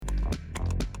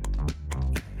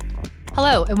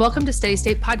Hello, and welcome to Steady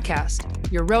State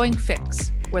Podcast, your rowing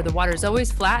fix, where the water's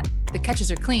always flat, the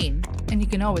catches are clean, and you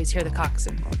can always hear the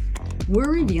coxswain. We're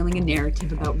revealing a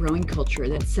narrative about rowing culture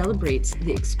that celebrates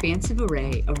the expansive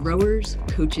array of rowers,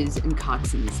 coaches, and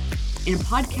coxswains, in a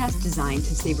podcast designed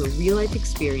to savor real-life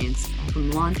experience from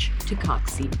launch to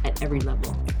cox seat at every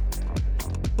level.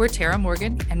 We're Tara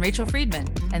Morgan and Rachel Friedman,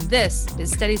 and this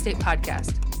is Steady State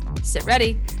Podcast. Sit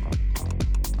ready.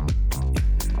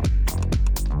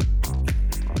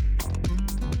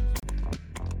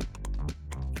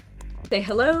 Say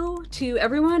hello to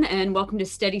everyone and welcome to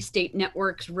Steady State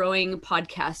Network's Rowing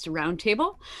Podcast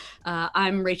Roundtable.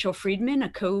 I'm Rachel Friedman, a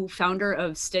co-founder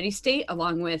of Steady State,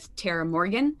 along with Tara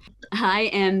Morgan. I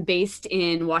am based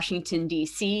in Washington,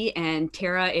 D.C., and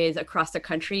Tara is across the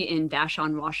country in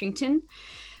Vashon, Washington.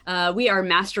 We are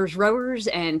masters rowers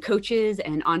and coaches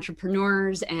and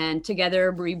entrepreneurs, and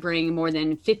together we bring more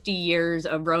than 50 years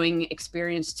of rowing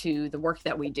experience to the work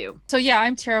that we do. So yeah,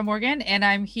 I'm Tara Morgan, and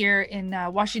I'm here in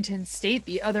Washington State,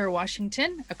 the other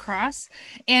Washington across.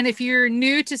 And if you're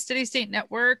new to Steady State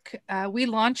Network, we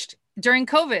launched during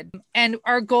COVID, and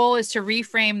our goal is to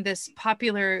reframe this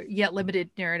popular yet limited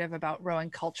narrative about rowing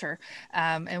culture.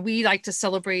 And we like to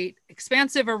celebrate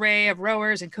expansive array of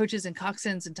rowers and coaches and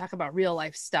coxswains and talk about real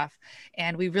life stuff.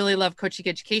 And we really love coaching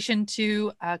education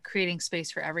to creating space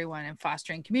for everyone and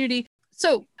fostering community.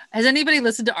 So has anybody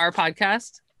listened to our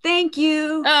podcast? Thank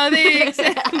you. Oh, thanks.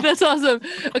 That's awesome.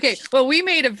 Okay. Well, we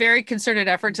made a very concerted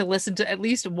effort to listen to at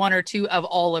least one or two of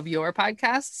all of your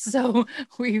podcasts. So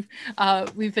we've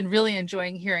been really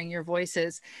enjoying hearing your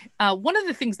voices. One of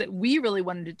the things that we really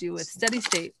wanted to do with Steady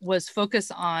State was focus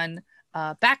on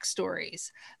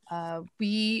backstories.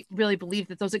 We really believe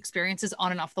that those experiences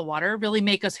on and off the water really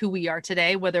make us who we are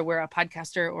today, whether we're a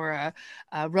podcaster or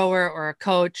a rower or a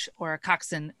coach or a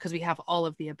coxswain, because we have all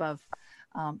of the above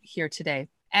here today.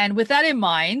 And with that in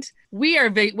mind, we are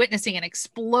witnessing an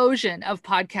explosion of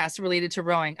podcasts related to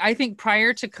rowing. I think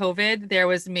prior to COVID, there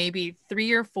was maybe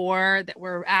 3 or 4 that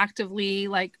were actively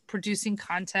producing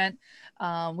content.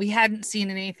 We hadn't seen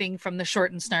anything from the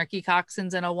short and snarky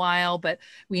coxswains in a while, but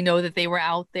we know that they were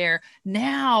out there.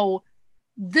 Now,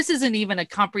 this isn't even a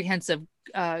comprehensive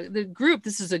the group.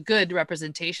 This is a good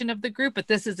representation of the group, but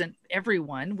this isn't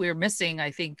everyone. We're missing,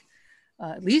 I think,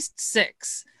 at least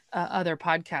 6 other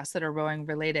podcasts that are rowing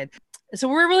related. So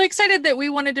we're really excited that we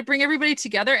wanted to bring everybody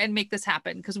together and make this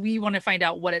happen because we want to find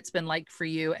out what it's been like for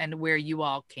you and where you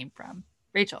all came from.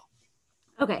 Rachel.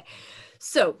 Okay.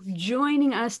 So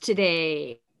joining us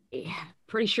today,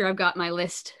 pretty sure I've got my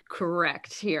list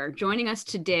correct here. Joining us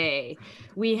today,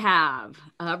 we have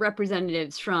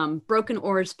representatives from Broken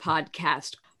Oars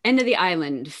Podcast, End of the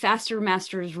Island, Faster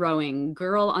Masters Rowing,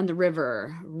 Girl on the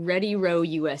River, Ready Row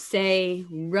USA,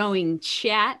 Rowing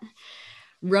Chat,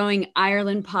 Rowing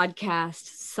Ireland Podcast,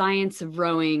 Science of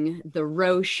Rowing, The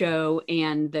Row Show,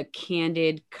 and The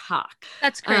Candid Cock.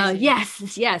 That's crazy.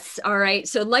 Yes. All right.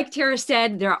 So like Tara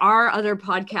said, there are other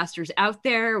podcasters out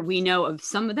there. We know of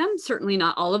some of them, certainly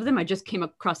not all of them. I just came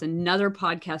across another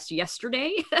podcast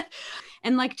yesterday.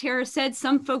 And like Tara said,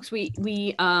 some folks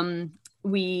we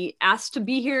asked to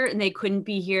be here and they couldn't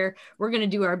be here. We're going to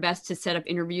do our best to set up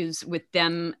interviews with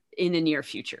them in the near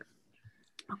future.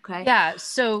 Okay. Yeah.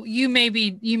 So you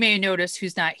may notice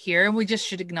who's not here, and we just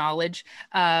should acknowledge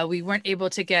we weren't able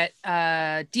to get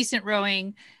decent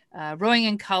rowing, rowing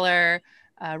in color,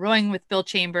 rowing with Bill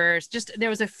Chambers. Just there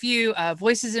was a few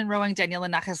voices in rowing. Daniela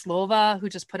Nakaslova, who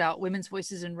just put out Women's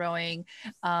Voices in Rowing.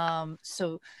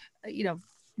 So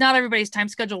not everybody's time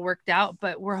schedule worked out,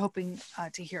 but we're hoping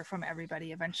to hear from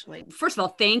everybody eventually. First of all,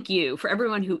 thank you for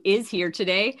everyone who is here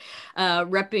today,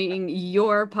 repping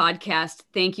your podcast.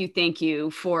 Thank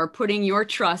you for putting your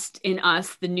trust in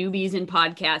us, the newbies in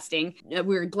podcasting.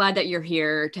 We're glad that you're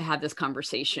here to have this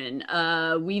conversation.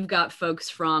 We've got folks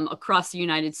from across the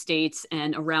United States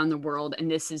and around the world, and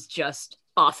this is just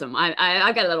awesome.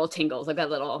 I got little tingles. I've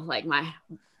got little,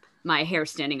 my hair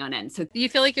standing on end. So do you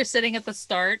feel like you're sitting at the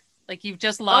start? Like you've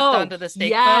just locked onto the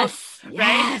stake boat, right?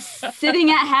 Yes. Sitting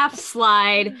at half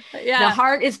slide. Yeah. The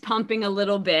heart is pumping a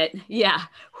little bit. Yeah.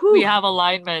 Whew. We have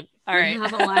alignment. All right. We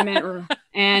have alignment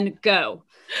and go.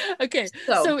 Okay.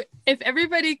 So if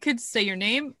everybody could say your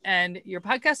name and your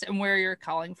podcast and where you're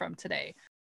calling from today.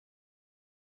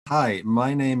 Hi,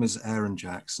 my name is Aaron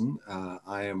Jackson.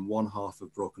 I am one half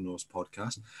of Broken Oars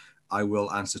Podcast. I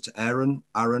will answer to Aaron,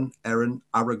 Erin,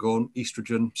 Aragon,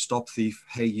 Estrogen, Stop Thief,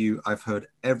 Hey You. I've heard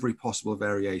every possible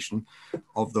variation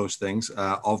of those things,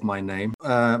 of my name.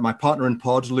 My partner in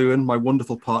pod, Lewin, my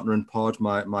wonderful partner in pod,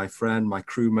 my friend, my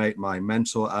crewmate, my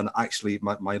mentor, and actually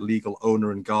my legal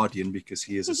owner and guardian, because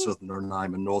he is a Southerner and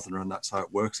I'm a Northerner, and that's how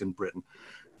it works in Britain.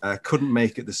 couldn't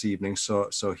make it this evening, so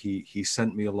he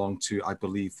sent me along to, I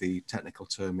believe the technical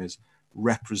term is,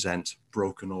 represent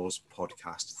Broken Oars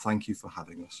podcast. Thank you for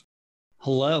having us.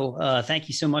 Hello. Thank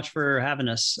you so much for having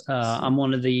us. I'm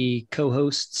one of the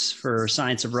co-hosts for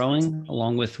Science of Rowing,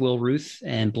 along with Will Ruth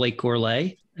and Blake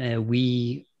Gourlay.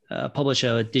 We publish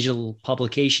a digital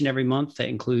publication every month that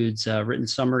includes written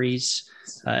summaries,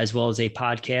 as well as a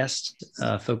podcast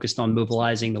focused on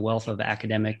mobilizing the wealth of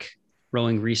academic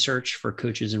rowing research for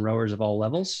coaches and rowers of all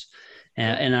levels.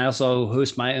 And I also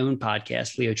host my own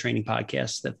podcast, Leo Training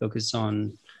Podcast, that focuses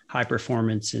on high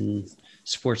performance and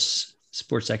sports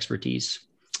expertise.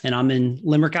 And I'm in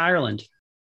Limerick, Ireland.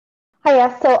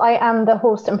 Hiya, so I am the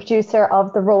host and producer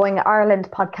of the Rowing Ireland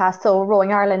podcast. So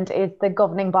Rowing Ireland is the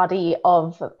governing body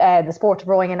of the sport of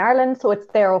rowing in Ireland. So it's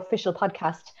their official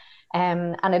podcast.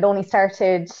 And it only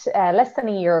started less than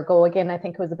a year ago. Again, I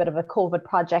think it was a bit of a COVID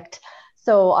project.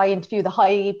 So I interview the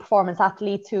high performance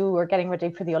athletes who are getting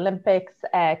ready for the Olympics,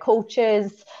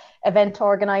 coaches, event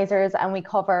organizers, and we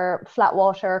cover flat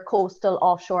water, coastal,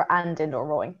 offshore, and indoor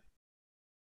rowing.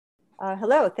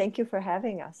 Hello, thank you for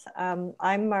having us. I'm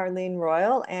Marlene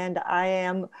Royal, and I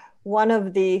am one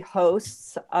of the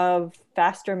hosts of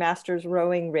Faster Masters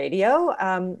Rowing Radio.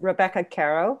 Rebecca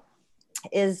Caro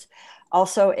is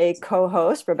also a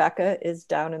co-host. Rebecca is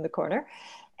down in the corner.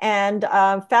 And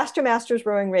Faster Masters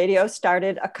Rowing Radio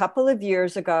started a couple of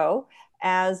years ago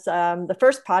as the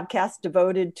first podcast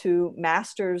devoted to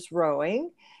masters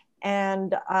rowing.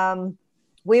 And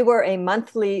we were a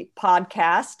monthly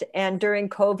podcast, and during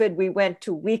COVID, we went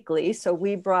to weekly. So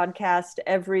we broadcast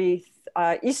every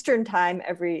Eastern time,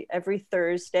 every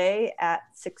Thursday at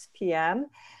 6 p.m.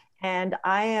 And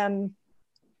I am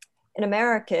an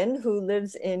American who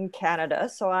lives in Canada.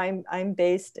 So I'm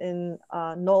based in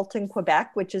Knowlton,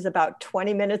 Quebec, which is about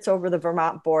 20 minutes over the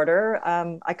Vermont border.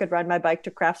 I could ride my bike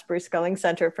to Craftsbury Sculling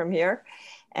Center from here.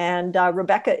 And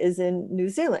Rebecca is in New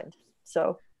Zealand.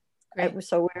 So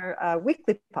we're a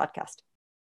weekly podcast.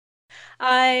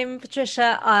 I'm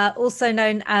Patricia, also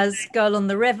known as Girl on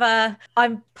the River.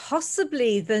 I'm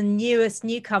possibly the newest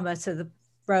newcomer to the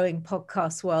rowing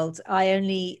podcast world. I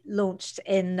only launched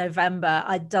in November.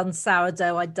 I'd done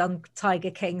Sourdough, I'd done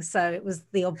Tiger King, so it was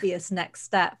the obvious next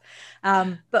step.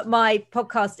 But my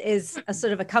podcast is a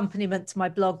sort of accompaniment to my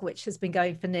blog, which has been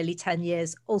going for nearly 10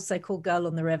 years, also called Girl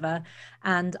on the River.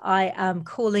 And I am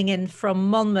calling in from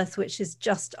Monmouth, which is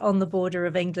just on the border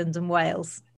of England and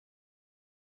Wales.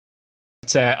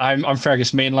 I'm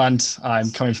Fergus Mainland.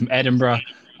 I'm coming from Edinburgh.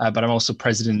 But I'm also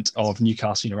president of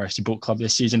Newcastle University Boat Club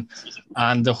this season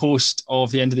and the host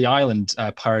of The End of the Island,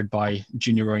 powered by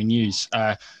Junior Rowing News.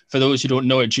 For those who don't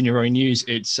know it, Junior Rowing News,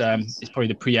 it's probably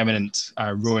the preeminent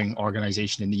rowing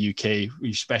organisation in the UK.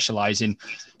 We specialise in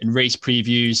race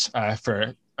previews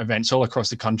for events all across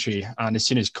the country. And as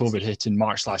soon as COVID hit in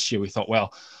March last year, we thought,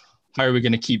 well, how are we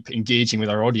going to keep engaging with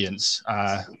our audience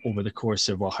over the course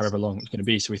of, well, however long it's going to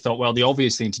be? So we thought, well, the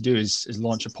obvious thing to do is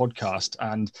launch a podcast.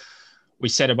 And we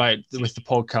set about with the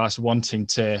podcast wanting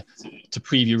to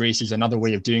preview races, another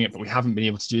way of doing it, but we haven't been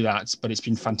able to do that. But it's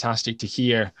been fantastic to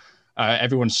hear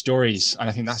everyone's stories. And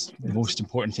I think that's the most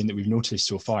important thing that we've noticed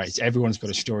so far. Is everyone's got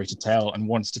a story to tell and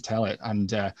wants to tell it.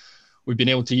 And we've been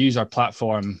able to use our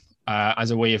platform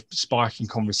as a way of sparking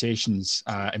conversations,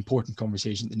 important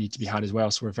conversations that need to be had as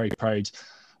well. So we're very proud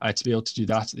to be able to do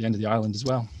that at the End of the Island as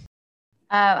well.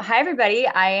 Hi, everybody.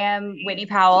 I am Whitney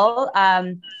Powell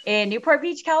in Newport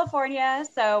Beach, California.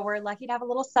 So we're lucky to have a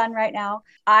little sun right now.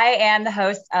 I am the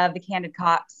host of the Candid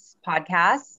Cops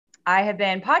podcast. I have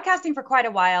been podcasting for quite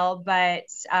a while, but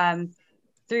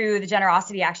through the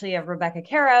generosity actually of Rebecca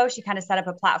Caro, she kind of set up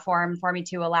a platform for me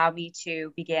to allow me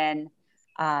to begin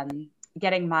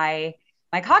getting my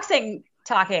coxing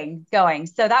talking going.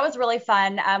 So that was really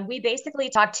fun. We basically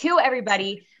talk to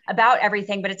everybody about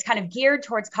everything, but it's kind of geared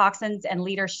towards coxswains and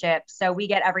leadership. So we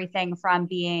get everything from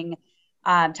being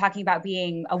talking about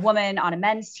being a woman on a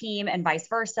men's team and vice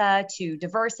versa, to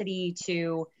diversity,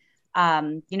 to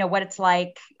what it's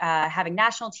like having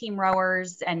national team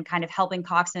rowers and kind of helping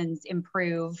coxswains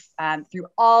improve through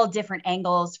all different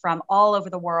angles from all over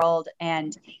the world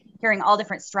and hearing all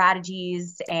different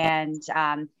strategies. And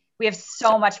we have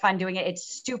so much fun doing it.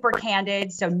 It's super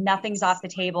candid, so nothing's off the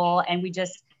table. And we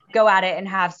just go at it and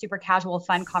have super casual,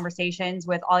 fun conversations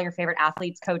with all your favorite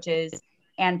athletes, coaches,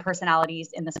 and personalities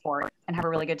in the sport, and have a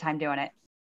really good time doing it.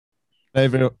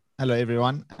 Hello,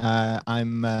 everyone.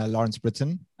 I'm Lawrence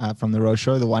Britton from The Row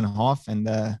Show, the one half, and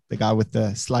the guy with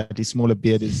the slightly smaller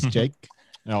beard is Jake.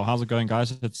 How's it going,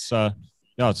 guys? It's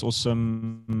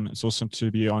awesome. It's awesome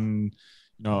to be on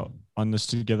this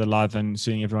together live and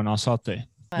seeing everyone else out there.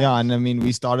 Yeah, and I mean,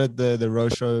 we started the row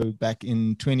show back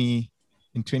in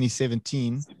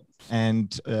 2017,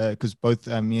 and because both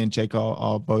me and Jake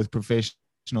are both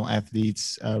professional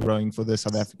athletes rowing for the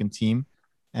South African team.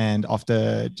 And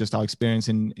after just our experience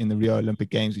in the Rio Olympic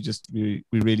Games, we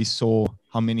really saw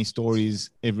how many stories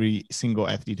every single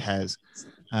athlete has.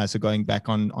 So going back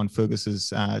on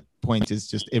Fergus's point is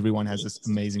just everyone has this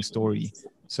amazing story.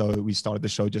 So we started the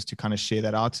show just to kind of share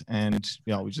that out, and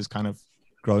we just kind of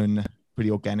grown pretty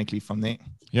organically from there.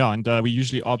 Yeah, and we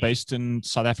usually are based in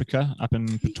South Africa, up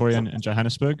in Pretoria and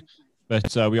Johannesburg,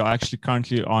 but we are actually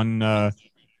currently on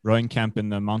rowing camp in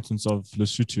the mountains of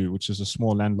Lesotho, which is a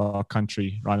small landlocked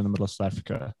country right in the middle of South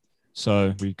Africa.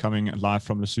 So we're coming live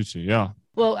from Lesotho. Yeah.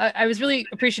 Well, I was really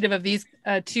appreciative of these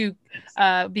two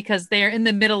because they're in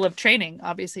the middle of training,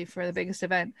 obviously, for the biggest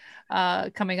event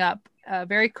coming up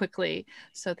very quickly.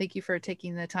 So thank you for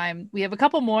taking the time. We have a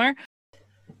couple more.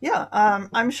 Yeah,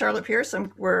 I'm Charlotte Pierce.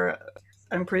 I'm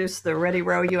produce the Ready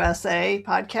Row USA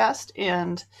podcast,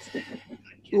 and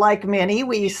like many,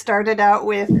 we started out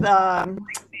with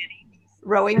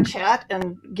rowing chat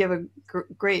and give a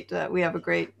great. We have a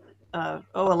great owe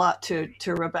a lot to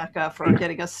Rebecca for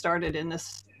getting us started in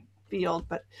this field.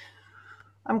 But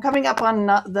I'm coming up on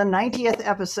the 90th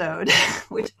episode,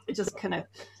 which I just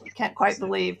can't quite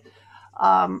believe.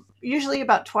 Usually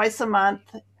about twice a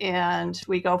month, and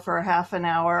we go for half an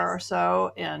hour or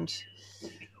so, and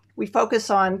we focus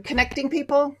on connecting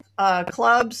people,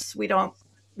 clubs.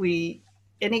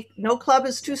 No club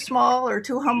is too small or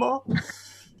too humble,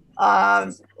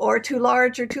 or too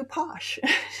large or too posh.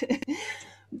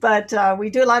 But we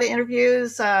do a lot of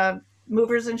interviews,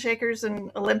 movers and shakers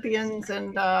and Olympians,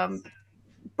 and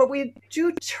but we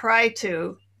do try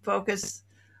to focus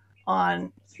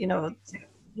on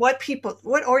what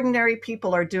ordinary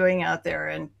people are doing out there,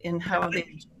 and how they're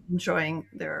enjoying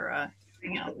their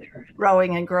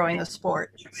rowing and growing the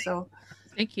sport. So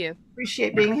thank you.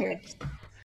 Appreciate being here.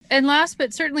 And last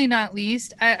but certainly not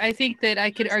least, I think that I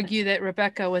could argue that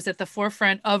Rebecca was at the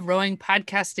forefront of rowing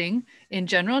podcasting in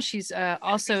general. She's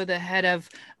also the head of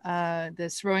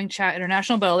this Rowing Chat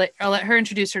International, but I'll let her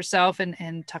introduce herself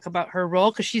and talk about her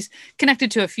role, because she's connected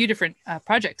to a few different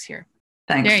projects here.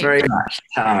 Thanks very much,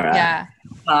 Tara. Yeah.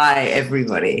 Hi,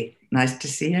 everybody. Nice to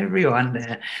see everyone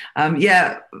there.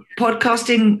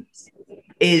 Podcasting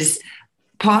is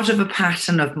part of a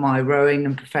pattern of my rowing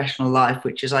and professional life,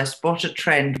 which is I spot a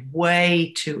trend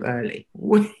way too early,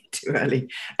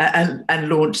 and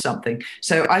launch something.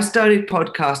 So I started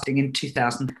podcasting in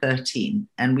 2013,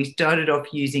 and we started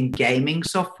off using gaming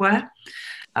software,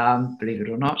 believe it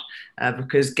or not,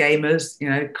 because gamers,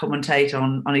 commentate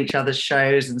on each other's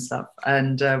shows and stuff.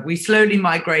 And we slowly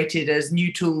migrated as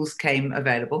new tools came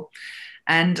available.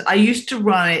 And I used to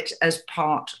run it as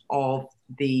part of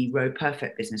the Row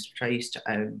Perfect business, which I used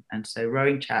to own. And so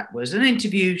Rowing Chat was an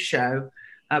interview show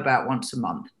about once a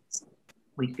month.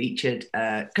 We featured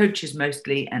coaches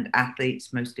mostly and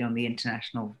athletes mostly on the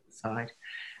international side.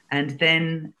 And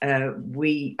then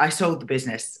I sold the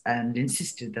business and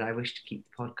insisted that I wished to keep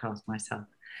the podcast myself.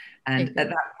 And at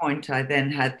that point, I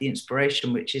then had the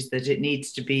inspiration, which is that it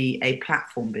needs to be a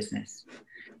platform business.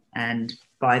 And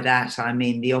by that, I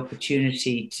mean the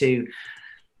opportunity to,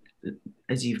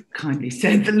 as you've kindly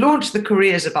said, launch the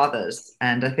careers of others.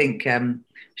 And I think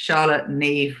Charlotte,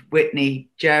 Neve, Whitney,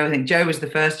 Joe, I think Joe was the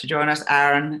first to join us,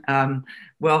 Aaron,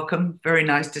 welcome. Very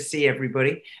nice to see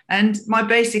everybody. And my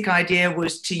basic idea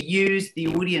was to use the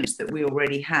audience that we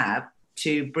already have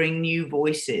to bring new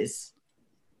voices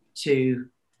to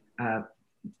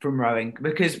from rowing,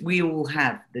 because we all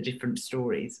have the different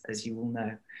stories, as you all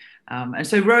know. And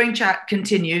so Rowing Chat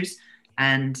continues,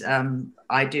 and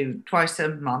I do twice a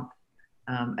month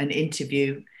an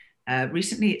interview.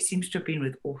 Recently, it seems to have been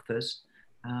with authors,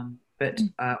 but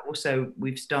also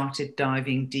we've started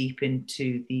diving deep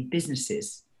into the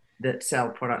businesses that sell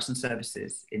products and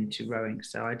services into rowing.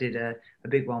 So I did a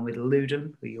big one with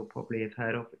Ludum, who you'll probably have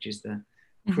heard of, which is the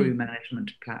crew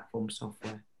management platform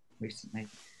software recently.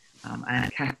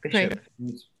 And Kath Bishop,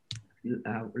 whose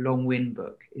Long Wind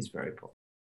book is very popular.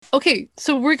 Okay,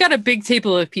 so we got a big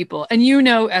table of people, and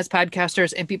as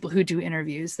podcasters and people who do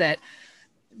interviews, that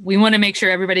we want to make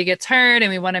sure everybody gets heard,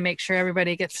 and we want to make sure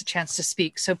everybody gets a chance to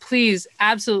speak. So please,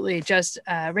 absolutely, just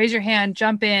raise your hand,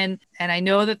 jump in. And I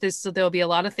know that there'll be a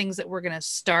lot of things that we're going to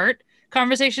start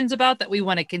conversations about that we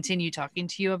want to continue talking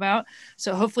to you about.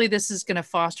 So hopefully this is going to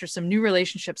foster some new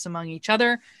relationships among each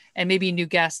other, and maybe new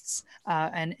guests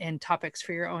and topics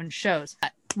for your own shows.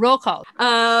 Roll call.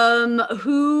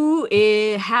 Who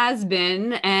has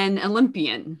been an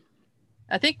Olympian?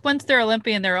 I think once they're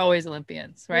Olympian, they're always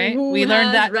Olympians, right? Who We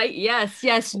learned has- that. right?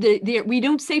 Yes. We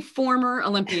don't say former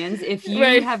Olympians. If you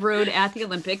Right. have rowed at the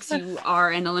Olympics, you are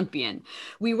an Olympian.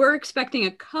 We were expecting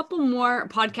a couple more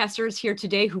podcasters here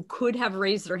today who could have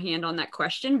raised their hand on that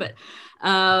question, but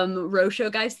Row Show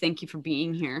guys, thank you for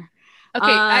being here.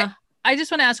 Okay, I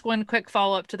just want to ask one quick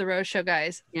follow up to the Row Show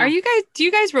guys. Yeah. Do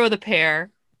you guys row the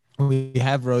pair? We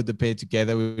have rowed the pair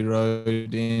together. We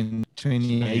rowed in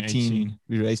 2018.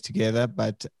 We raced together,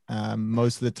 but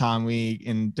most of the time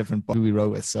in different boats we row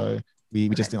with. So we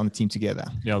just on the team together.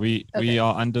 Yeah, we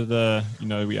are under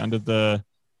the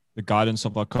guidance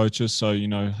of our coaches. So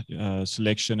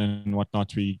selection and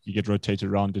whatnot, you get rotated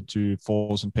around into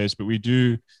fours and pairs. But we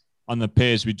do on the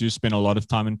pairs, we do spend a lot of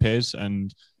time in pairs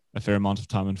and a fair amount of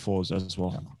time in fours as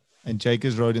well. Yeah. And Jake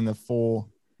has rowed in the four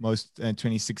most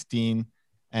 2016.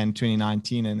 And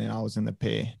 2019, and then I was in the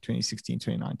pair 2016,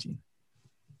 2019.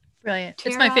 Brilliant.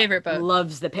 It's my favorite boat.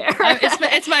 Loves the pair.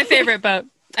 It's my favorite boat.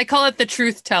 I call it the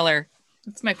truth teller.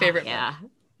 It's my favorite boat.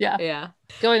 Yeah.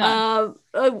 Going on.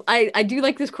 I do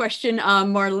like this question.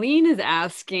 Marlene is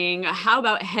asking, how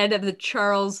about head of the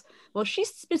Charles? Well, she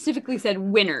specifically said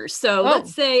winners. So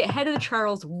let's say head of the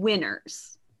Charles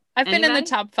winners. I've been in the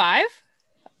top 5.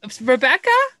 Rebecca,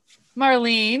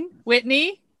 Marlene,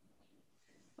 Whitney.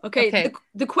 Okay.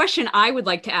 The question I would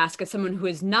like to ask as someone who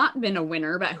has not been a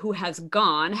winner, but who has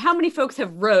gone, how many folks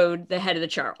have rowed the head of the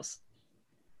Charles?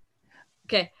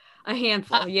 Okay. A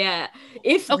handful. Yeah.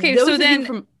 So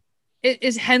then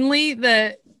is Henley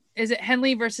is it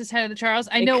Henley versus head of the Charles?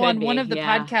 I know on one of the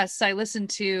podcasts I listened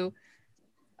to,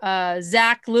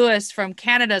 Zach Lewis from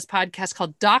Canada's podcast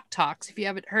called Doc Talks. If you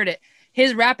haven't heard it,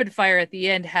 his rapid fire at the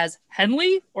end has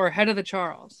Henley or head of the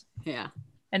Charles. Yeah.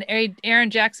 And Aaron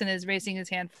Jackson is raising his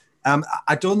hand.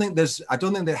 I don't think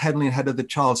that Henley and head of the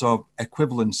Charles are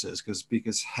equivalences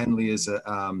because Henley is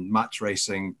a match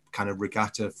racing kind of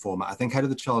regatta format. I think head of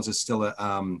the Charles is still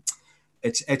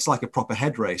it's like a proper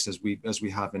head race as we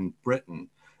have in Britain.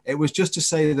 It was just to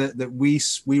say that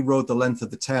we rode the length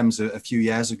of the Thames a few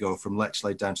years ago from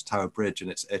Lechlade down to Tower Bridge, and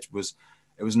it was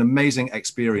an amazing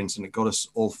experience, and it got us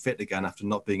all fit again after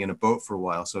not being in a boat for a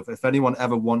while. So if anyone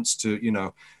ever wants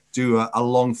to, do a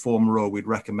long form row, we'd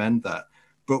recommend that.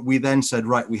 But we then said,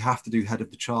 right, we have to do head of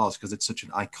the Charles because it's such an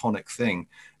iconic thing.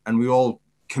 And we all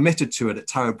committed to it at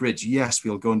Tower Bridge. Yes,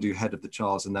 we'll go and do head of the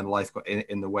Charles. And then life got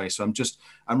in the way. So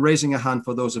I'm raising a hand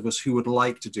for those of us who would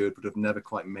like to do it, but have never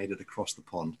quite made it across the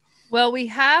pond. Well, we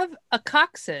have a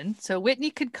coxswain, so Whitney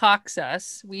could cox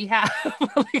us. We have,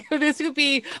 this would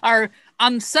be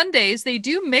on Sundays, they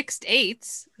do mixed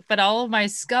 8s, but all of my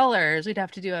scullers, we'd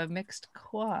have to do a mixed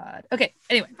quad. Okay,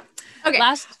 anyway. Okay.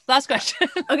 Last question.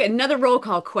 Okay, another roll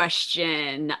call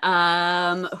question.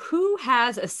 Who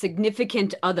has a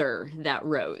significant other that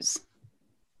rows?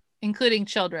 Including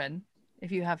children.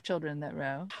 If you have children that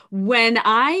row. When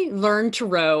I learned to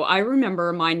row, I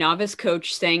remember my novice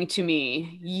coach saying to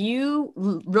me,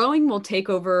 rowing will take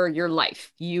over your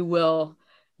life. You will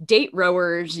date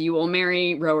rowers, you will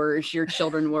marry rowers, your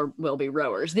children will be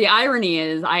rowers. The irony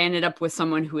is I ended up with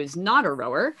someone who is not a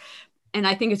rower. And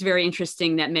I think it's very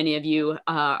interesting that many of you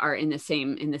are in the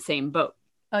same boat.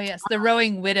 Oh yes, the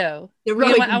rowing widow.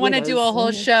 I want to do a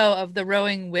whole show of the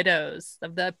rowing widows,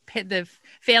 of the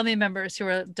family members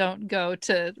who don't go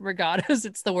to regattas.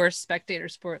 It's the worst spectator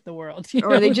sport in the world.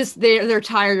 Or they're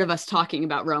tired of us talking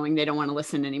about rowing. They don't want to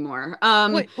listen anymore.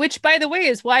 Which, by the way,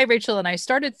 is why Rachel and I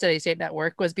started Steady State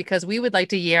Network, was because we would like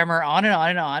to yammer on and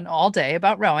on and on all day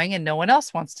about rowing, and no one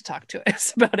else wants to talk to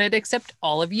us about it except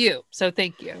all of you. So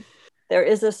thank you. There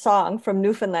is a song from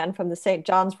Newfoundland from the St.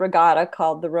 John's Regatta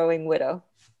called "The Rowing Widow."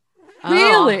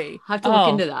 Really? I have to look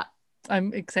into that.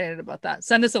 I'm excited about that.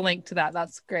 Send us a link to that.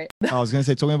 That's great. I was going to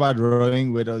say, talking about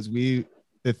rowing widows, the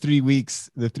 3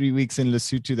 weeks in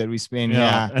Lesotho that we spend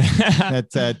here,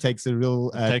 that takes a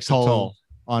real toll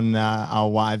on our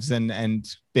wives and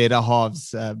better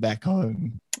halves back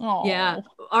home. Aww. Yeah.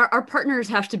 Our partners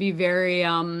have to be very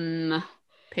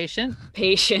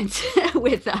patient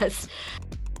with us.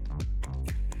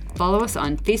 Follow us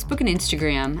on Facebook and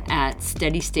Instagram at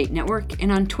Steady State Network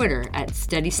and on Twitter at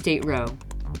Steady State Row.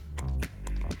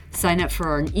 Sign up for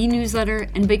our e-newsletter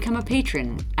and become a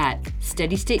patron at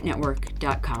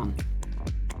steadystatenetwork.com.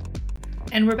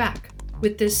 And we're back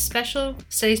with this special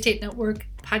Steady State Network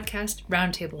podcast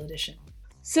roundtable edition.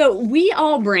 So we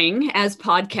all bring, as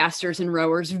podcasters and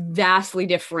rowers, vastly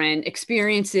different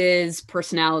experiences,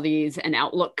 personalities, and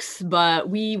outlooks, but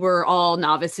we were all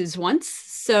novices once.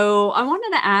 So I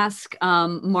wanted to ask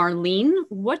Marlene,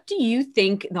 what do you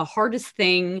think the hardest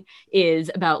thing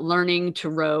is about learning to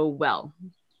row well?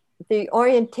 the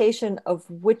orientation of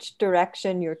which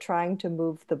direction you're trying to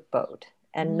move the boat,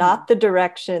 and not the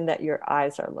direction that your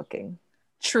eyes are looking.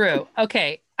 True.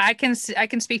 Okay. I can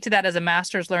speak to that as a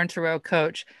master's learn to row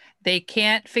coach. They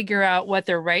can't figure out what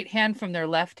their right hand from their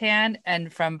left hand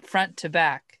and from front to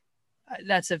back.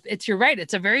 You're right.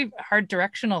 It's a very hard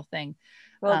directional thing.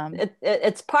 Well,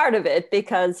 it's part of it,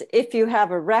 because if you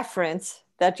have a reference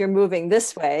that you're moving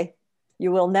this way,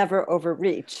 you will never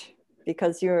overreach,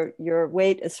 because your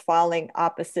weight is falling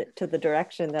opposite to the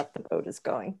direction that the boat is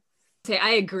going. Okay,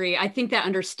 I agree. I think that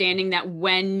understanding that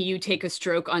when you take a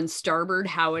stroke on starboard,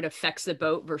 how it affects the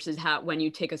boat versus when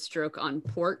you take a stroke on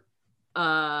port,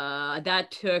 that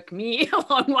took me a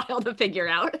long while to figure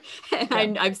out.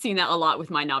 And I've seen that a lot with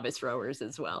my novice rowers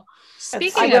as well.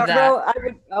 Speaking of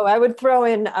that, I would throw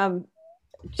in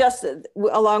just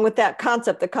along with that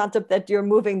concept, the concept that you're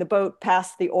moving the boat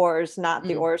past the oars, not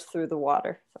the oars through the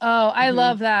water. Oh, I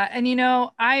love that. And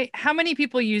how many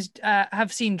people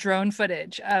have seen drone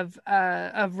footage of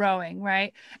rowing,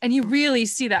 right? And you really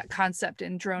see that concept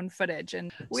in drone footage.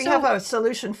 And we have a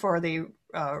solution for the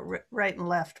right and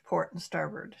left, port and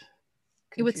starboard.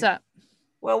 What's up?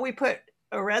 Well, we put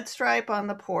a red stripe on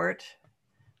the port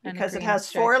because it has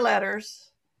stripe. 4 letters,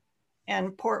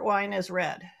 and port wine is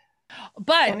red.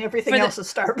 And everything else is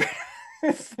starboard.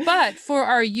 But for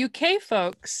our UK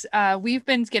folks, we've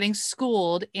been getting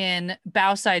schooled in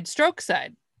bow side, stroke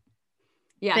side.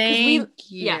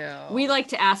 Yeah, we like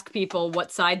to ask people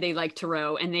what side they like to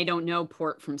row, and they don't know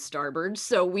port from starboard.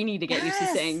 So we need to get used to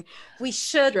saying we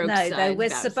should know, though. We're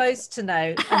supposed to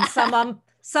know, and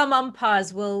some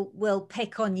umpires will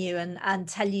pick on you and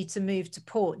tell you to move to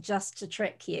port just to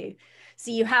trick you. So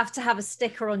you have to have a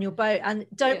sticker on your boat, and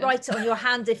don't write it on your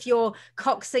hand if you're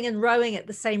coxing and rowing at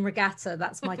the same regatta.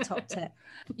 That's my top tip.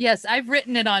 Yes, I've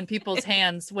written it on people's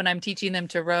hands when I'm teaching them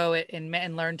to row it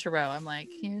and learn to row. I'm like,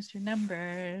 here's your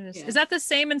numbers. Yeah. Is that the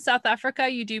same in South Africa?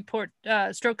 You do port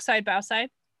stroke side, bow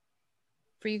side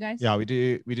for you guys? Yeah, we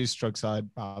do stroke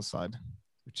side, bow side,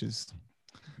 which is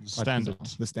standard.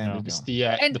 The standard. It's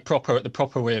the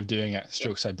proper way of doing it.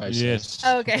 Stroke side, bow side. Yes.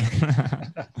 Oh, okay.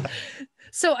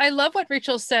 So I love what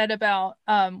Rachel said about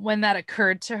when that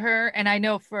occurred to her. And I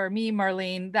know for me,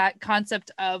 Marlene, that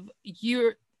concept of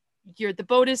the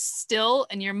boat is still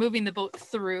and you're moving the boat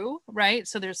through, right?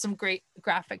 So there's some great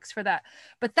graphics for that.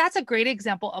 But that's a great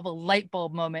example of a light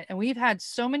bulb moment. And we've had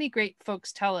so many great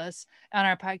folks tell us on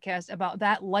our podcast about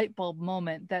that light bulb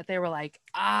moment that they were like,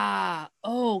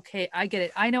 okay, I get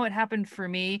it. I know it happened for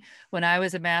me when I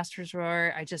was a master's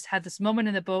rower. I just had this moment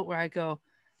in the boat where I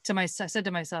said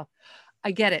to myself, I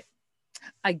get it.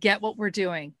 I get what we're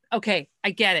doing. Okay,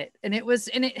 I get it. And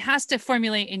it has to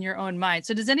formulate in your own mind.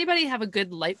 So does anybody have a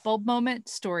good light bulb moment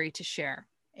story to share?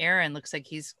 Aaron looks like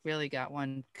he's really got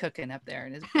one cooking up there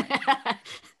in his brain.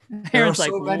 There are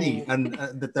so many, and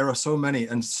there are so many,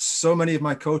 and so many of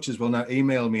my coaches will now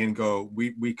email me and go,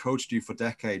 we coached you for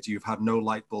decades. You've had no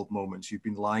light bulb moments. You've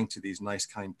been lying to these nice,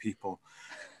 kind people.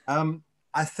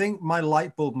 I think my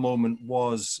light bulb moment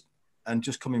was, and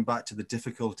just coming back to the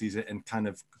difficulties in kind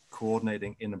of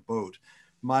coordinating in a boat,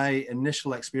 my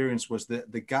initial experience was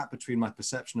the gap between my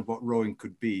perception of what rowing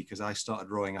could be, because I started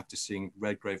rowing after seeing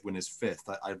Redgrave win his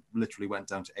 5th. I literally went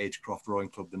down to Agecroft Rowing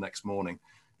Club the next morning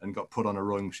and got put on a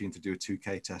rowing machine to do a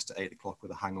 2K test at 8 o'clock with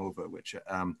a hangover, which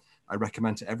I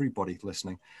recommend to everybody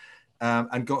listening,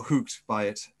 and got hooked by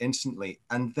it instantly.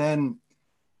 And then,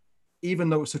 even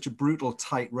though it was such a brutal,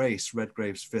 tight race,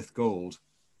 Redgrave's 5th gold,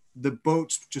 the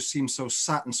boat just seemed so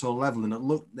sat and so level, and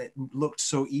it looked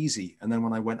so easy. And then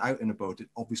when I went out in a boat, it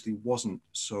obviously wasn't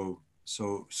so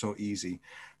easy.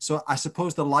 So I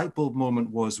suppose the light bulb moment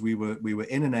was we were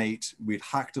in an 8, we'd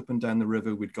hacked up and down the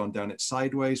river, we'd gone down it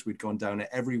sideways, we'd gone down it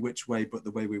every which way but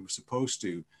the way we were supposed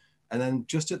to. And then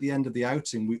just at the end of the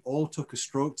outing, we all took a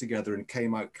stroke together and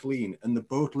came out clean, and the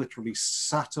boat literally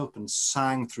sat up and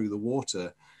sang through the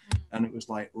water. And it was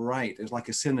like, right, it was like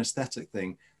a synesthetic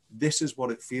thing. This is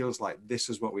what it feels like. This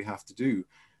is what we have to do.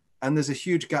 And there's a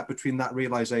huge gap between that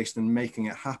realization and making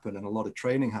it happen. And a lot of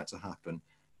training had to happen.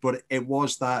 But it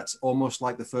was that almost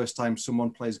like the first time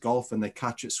someone plays golf and they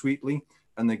catch it sweetly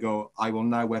and they go, I will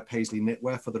now wear Paisley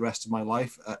knitwear for the rest of my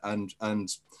life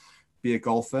and be a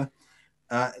golfer.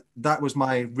 That was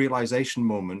my realization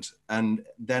moment. And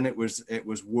then it was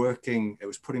working. It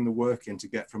was putting the work in to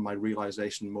get from my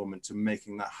realization moment to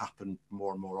making that happen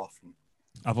more and more often.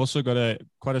 I've also got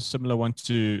quite a similar one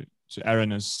to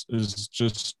Aaron is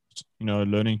just,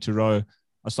 learning to row.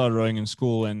 I started rowing in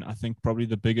school, and I think probably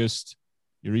the biggest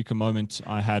eureka moment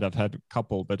I've had a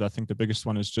couple, but I think the biggest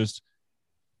one is just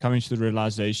coming to the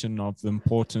realization of the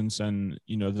importance and,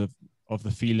 of the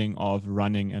feeling of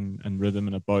running and rhythm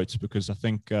in a boat, because I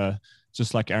think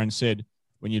just like Aaron said,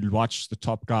 when you watch the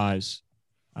top guys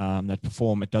that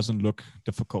perform, it doesn't look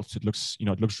difficult. It looks,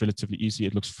 it looks relatively easy.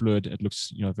 It looks fluid. It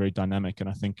looks, very dynamic. And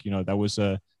I think, that was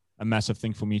a massive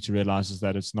thing for me to realize, is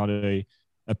that it's not a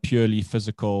purely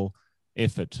physical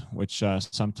effort, which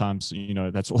sometimes,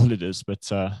 that's all it is. But,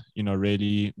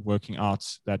 really working out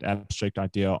that abstract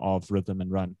idea of rhythm and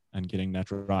run and getting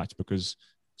that right. Because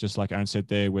just like Aaron said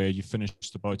there, where you finish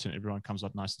the boat and everyone comes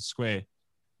out nice and square,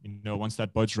 once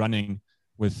that boat's running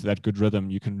with that good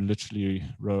rhythm, you can literally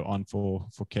row on for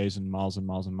Ks and miles and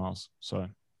miles and miles. So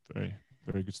very,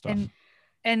 very good stuff.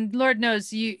 And Lord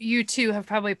knows you two have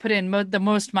probably put in the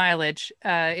most mileage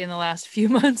in the last few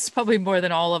months, probably more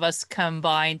than all of us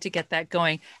combined to get that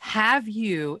going. Have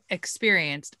you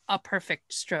experienced a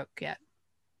perfect stroke yet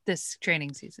this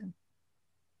training season?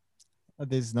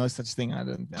 There's no such thing. I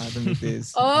don't think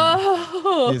there's.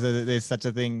 There's such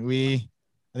a thing.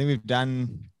 I think we've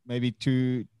done maybe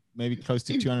close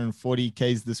to 240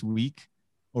 Ks this week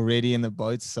already in the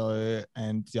boat. So,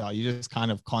 and yeah, you're just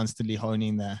kind of constantly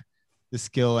honing the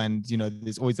skill, and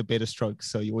there's always a better stroke.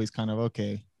 So you're always kind of,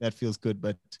 okay, that feels good,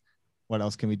 but what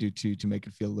else can we do to make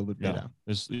it feel a little bit better?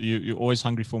 You're always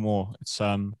hungry for more. It's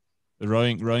the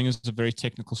rowing is a very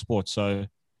technical sport. So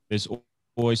there's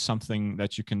always something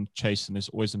that you can chase, and there's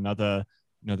always another,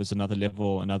 there's another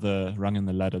level, another rung in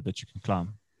the ladder that you can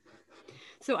climb.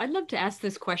 So I'd love to ask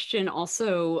this question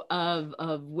also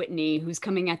of Whitney, who's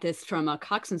coming at this from a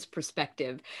coxswain's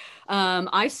perspective.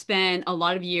 I spent a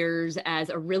lot of years as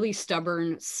a really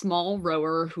stubborn small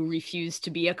rower who refused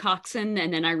to be a coxswain.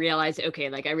 And then I realized, okay,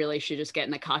 like I really should just get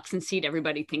in the coxswain seat.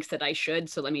 Everybody thinks that I should,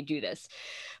 so let me do this.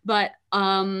 But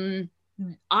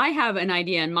I have an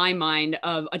idea in my mind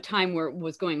of a time where it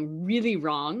was going really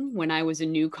wrong when I was a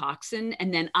new coxswain,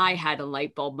 and then I had a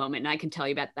light bulb moment, and I can tell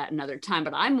you about that another time.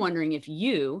 But I'm wondering if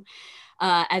you,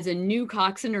 as a new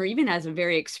coxswain, or even as a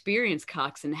very experienced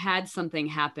coxswain, had something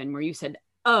happen where you said,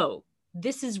 oh,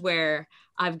 this is where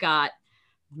I've got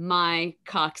my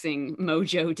coxing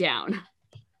mojo down.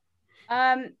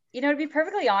 To be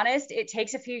perfectly honest, it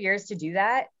takes a few years to do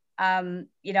that.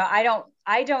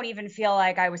 I don't even feel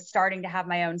like I was starting to have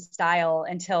my own style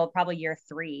until probably year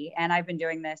 3. And I've been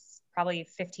doing this probably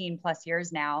 15 plus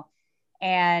years now.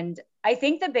 And I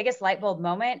think the biggest light bulb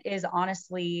moment is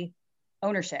honestly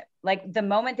ownership. Like the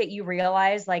moment that you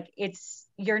realize, like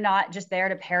you're not just there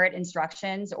to parrot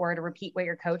instructions or to repeat what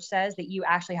your coach says, that you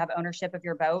actually have ownership of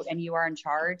your boat and you are in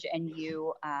charge, and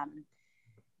you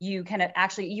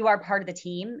are part of the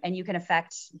team, and you can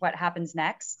affect what happens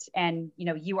next. And,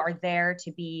 you are there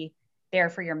to be there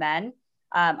for your men.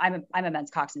 I'm a men's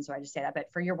coxswain, so I just say that,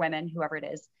 but for your women, whoever it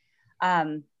is.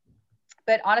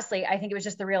 But honestly, I think it was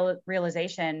just the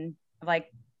realization of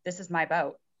like, this is my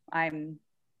boat. I'm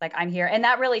here. And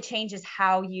that really changes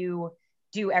how you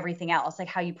do everything else, like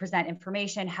how you present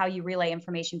information, how you relay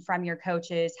information from your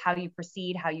coaches, how you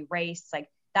proceed, how you race. Like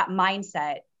that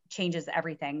mindset changes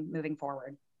everything moving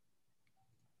forward.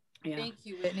 Yeah. Thank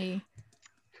you, Whitney.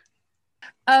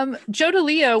 Joe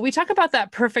DeLeo, we talk about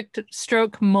that perfect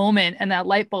stroke moment and that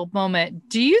light bulb moment.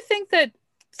 Do you think that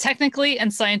technically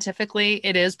and scientifically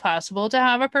it is possible to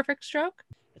have a perfect stroke?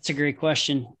 That's a great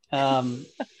question.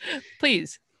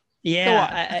 Please.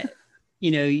 Yeah.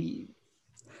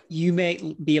 You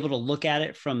may be able to look at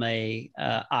it from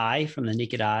from the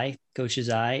naked eye, coach's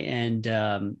eye,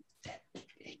 and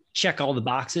check all the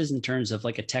boxes in terms of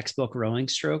like a textbook rowing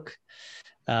stroke.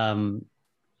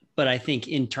 But I think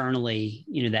internally,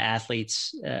 the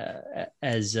athletes,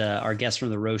 as our guest from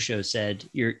the Row Show said,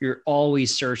 you're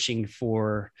always searching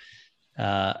for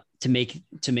to make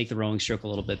the rowing stroke a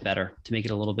little bit better, to make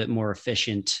it a little bit more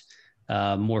efficient,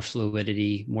 more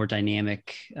fluidity, more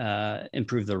dynamic,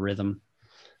 improve the rhythm.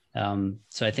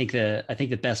 So I think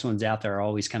the best ones out there are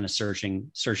always kind of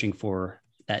searching for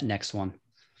that next one.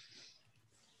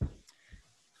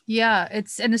 Yeah,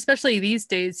 and especially these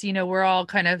days, we're all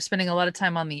kind of spending a lot of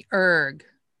time on the erg.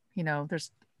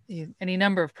 There's any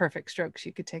number of perfect strokes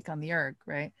you could take on the erg,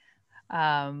 right?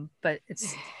 But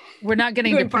we're not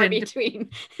getting to put in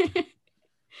between.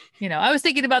 I was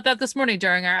thinking about that this morning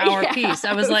during our hour piece.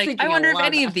 I was like, I wonder if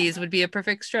any of these would be a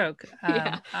perfect stroke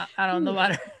out on the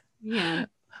water. Yeah.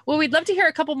 Well, we'd love to hear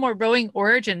a couple more rowing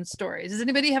origin stories. Does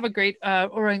anybody have a great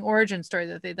rowing origin story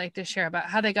that they'd like to share about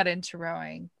how they got into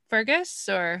rowing? Fergus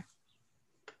or?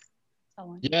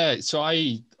 Yeah, so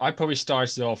I probably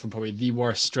started off on probably the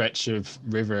worst stretch of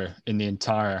river in the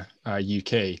entire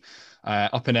UK.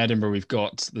 Up in Edinburgh, we've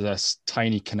got this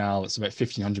tiny canal that's about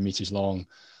 1,500 meters long,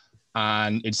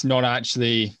 and it's not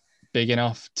actually big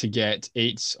enough to get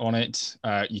 8s on it.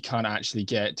 You can't actually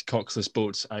get coxless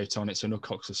boats out on it, so no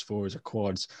coxless 4s or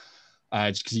quads,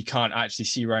 just because you can't actually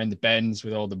see around the bends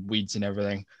with all the weeds and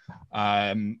everything.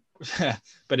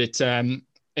 But it's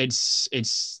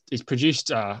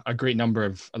produced a great number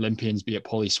of Olympians, be it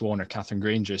Polly Swan or Catherine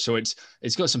Granger. So it's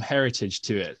got some heritage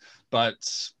to it.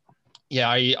 But yeah,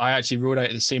 I actually rode out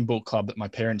at the same boat club that my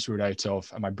parents rode out of,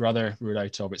 and my brother rode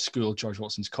out of at school, George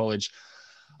Watson's College.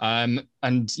 And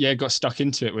yeah, got stuck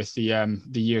into it with the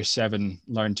year 7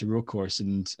 learn to row course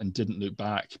and didn't look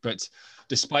back. But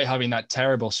despite having that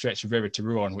terrible stretch of river to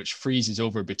row on, which freezes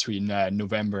over between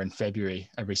November and February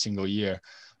every single year,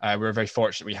 we're very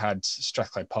fortunate we had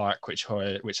Strathclyde Park, which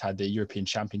had the European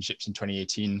Championships in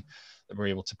 2018, that we're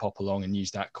able to pop along and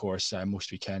use that course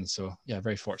most weekends. So yeah,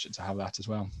 very fortunate to have that as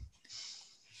well.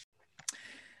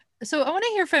 So I want to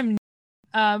hear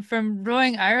from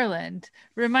Rowing Ireland.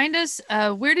 Remind us,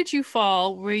 where did you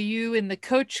fall? Were you in the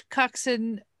coach,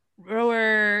 coxswain,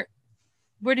 rower?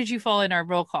 Where did you fall in our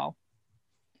roll call?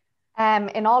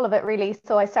 In all of it, really.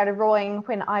 So I started rowing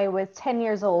when I was 10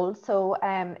 years old. So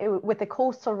with the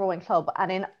Coastal Rowing Club,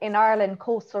 and in Ireland,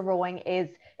 coastal rowing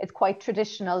it's quite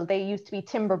traditional. They used to be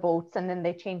timber boats, and then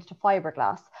they changed to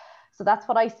fiberglass. So that's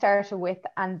what I started with.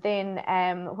 And then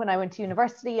when I went to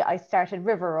university, I started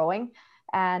river rowing.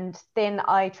 And then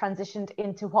I transitioned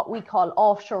into what we call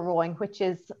offshore rowing, which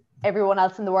is everyone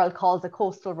else in the world calls it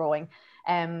coastal rowing.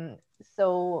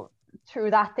 So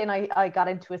through that, then I got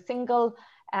into a single,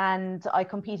 and I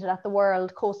competed at the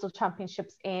World Coastal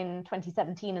Championships in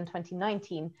 2017 and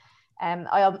 2019. I'm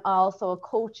also a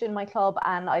coach in my club,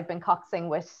 and I've been coxing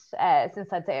with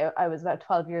since I'd say I was about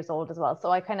 12 years old as well.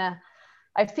 So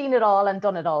I've seen it all and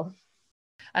done it all.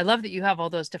 I love that you have all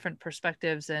those different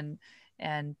perspectives. And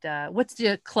what's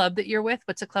the club that you're with?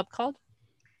 What's the club called?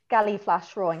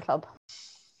 Galliflash Rowing Club.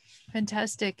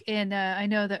 Fantastic. And I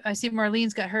know that I see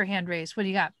Marlene's got her hand raised. What do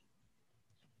you got?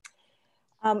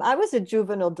 I was a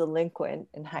juvenile delinquent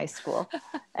in high school,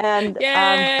 and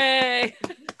Yay!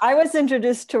 I was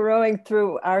introduced to rowing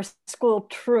through our school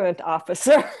truant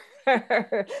officer,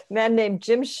 a man named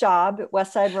Jim Schaub at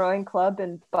Westside Rowing Club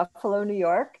in Buffalo, New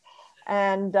York.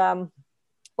 And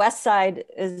Westside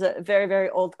is a very,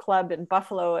 very old club in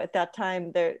Buffalo. At that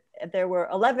time, there were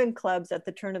 11 clubs at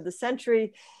the turn of the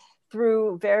century.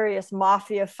 Through various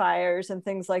mafia fires and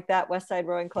things like that, Westside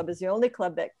Rowing Club is the only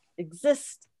club that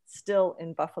exists still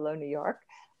in Buffalo, New York.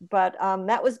 But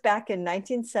that was back in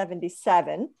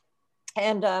 1977.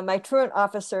 And my truant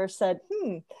officer said,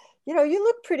 you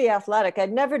look pretty athletic.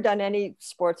 I'd never done any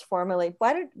sports formally.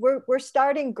 We're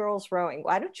starting girls rowing.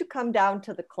 Why don't you come down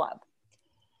to the club?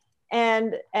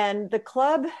 And the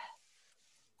club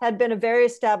had been a very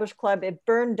established club. It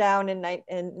burned down in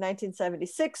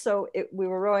 1976. So we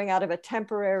were rowing out of a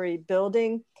temporary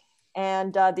building.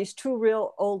 And these two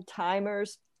real old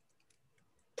timers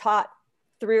taught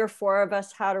 3 or 4 of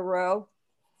us how to row.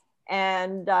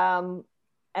 And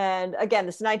again,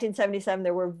 this is 1977.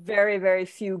 There were very, very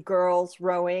few girls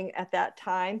rowing at that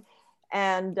time.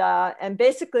 And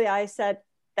basically I said,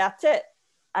 that's it.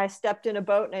 I stepped in a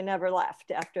boat and I never left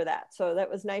after that. So that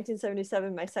was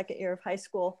 1977, my second year of high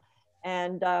school.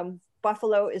 And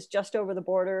Buffalo is just over the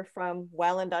border from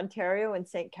Welland, Ontario and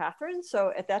St. Catharines.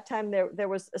 So at that time, there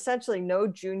was essentially no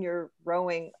junior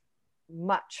rowing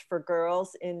much for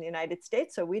girls in the United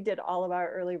States. So we did all of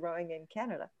our early rowing in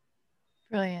Canada.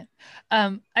 Brilliant.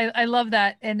 I love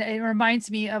that. And it reminds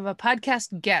me of a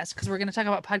podcast guest, because we're going to talk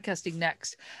about podcasting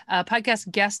next. Podcast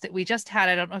guest that we just had.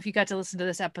 I don't know if you got to listen to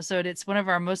this episode. It's one of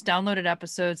our most downloaded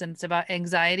episodes, and it's about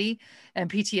anxiety and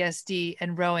PTSD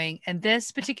and rowing. And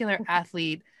this particular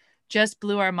athlete just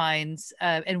blew our minds.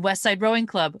 And Westside Rowing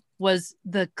Club was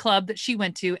the club that she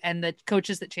went to, and the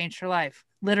coaches that changed her life,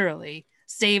 literally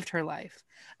saved her life.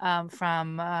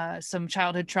 From some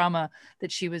childhood trauma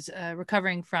that she was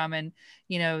recovering from. And,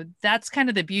 that's kind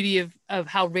of the beauty of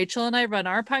how Rachel and I run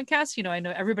our podcast. I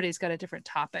know everybody's got a different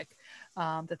topic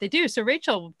that they do. So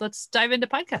Rachel, let's dive into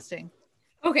podcasting.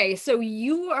 Okay, so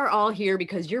you are all here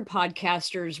because you're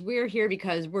podcasters. We're here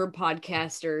because we're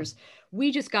podcasters.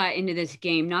 We just got into this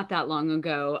game not that long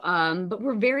ago, but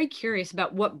we're very curious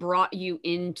about what brought you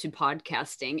into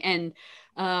podcasting and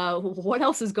what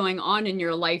else is going on in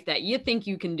your life that you think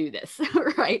you can do this,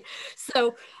 right?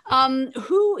 So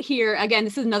who here, again,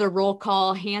 this is another roll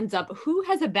call, hands up, who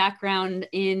has a background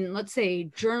in, let's say,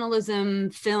 journalism,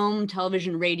 film,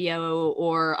 television, radio,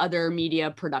 or other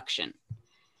media production?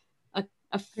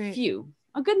 A few,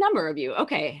 a good number of you.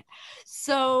 Okay.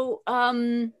 So,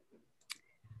 and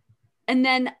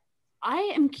then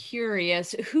I am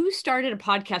curious, who started a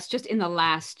podcast just in the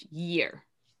last year?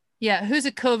 Yeah. Who's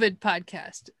a COVID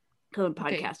podcast? Code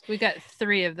Okay, podcast. we got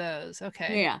 3 of those.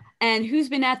 Okay. Yeah. And who's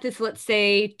been at this, let's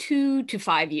say 2 to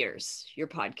 5 years, your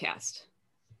podcast?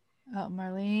 Oh,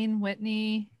 Marlene,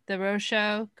 Whitney, The Rose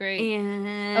Show. Great.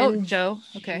 And Joe.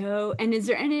 Okay. Joe. And is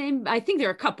there any, I think there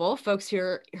are a couple folks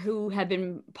here who have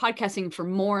been podcasting for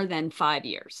more than 5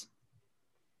 years.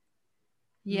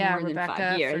 Yeah, More than Rebecca,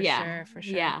 5 years. for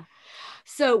sure. Yeah.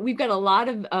 So we've got a lot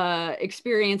of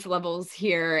experience levels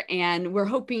here, and we're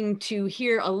hoping to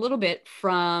hear a little bit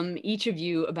from each of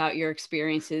you about your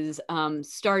experiences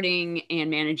starting and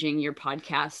managing your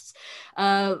podcasts.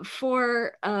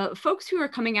 For folks who are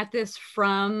coming at this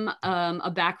from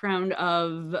a background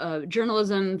of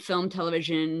journalism, film,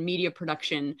 television, media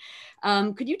production,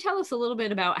 could you tell us a little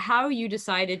bit about how you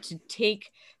decided to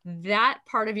take that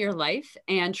part of your life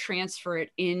and transfer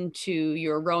it into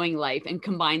your rowing life and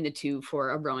combine the two for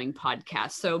a rowing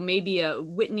podcast? So maybe a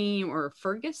Whitney or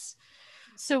Fergus.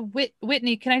 So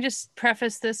Whitney, can I just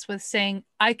preface this with saying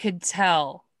I could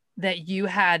tell that you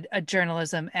had a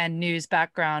journalism and news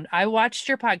background. I watched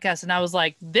your podcast and I was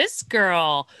like, this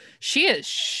girl, she is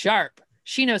sharp.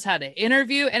 She knows how to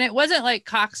interview. And it wasn't like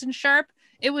Cox and sharp.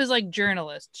 It was like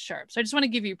journalist sharp. So I just want to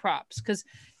give you props because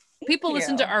people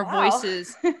listen to our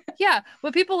voices. Yeah.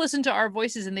 But people listen to our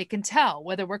voices and they can tell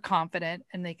whether we're confident,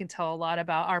 and they can tell a lot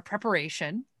about our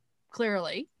preparation,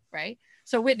 clearly. Right.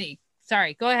 So Whitney,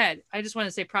 sorry, go ahead. I just want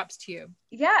to say props to you.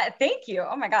 Yeah. Thank you.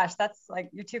 Oh my gosh. That's like,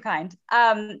 you're too kind.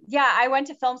 Yeah. I went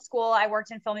to film school. I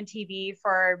worked in film and TV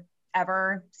for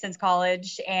ever since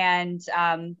college. And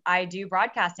I do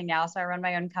broadcasting now. So I run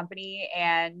my own company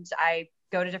and I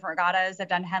go to different regattas. I've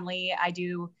done Henley. I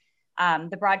do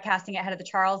the broadcasting at Head of the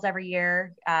Charles every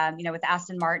year, with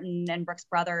Aston Martin and Brooks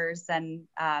Brothers, and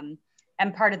I'm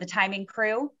part of the timing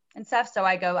crew and stuff. So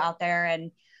I go out there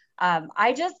and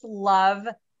I just love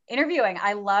interviewing.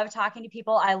 I love talking to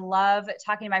people. I love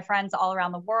talking to my friends all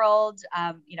around the world,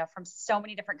 from so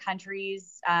many different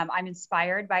countries. I'm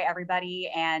inspired by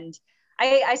everybody. And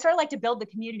I sort of like to build the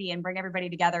community and bring everybody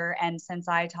together. And since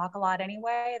I talk a lot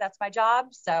anyway, that's my job.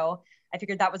 So I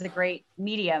figured that was a great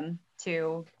medium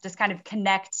to just kind of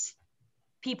connect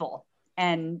people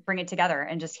and bring it together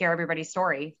and just hear everybody's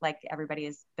story, like everybody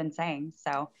has been saying.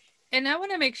 So, and I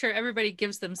want to make sure everybody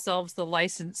gives themselves the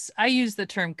license. I use the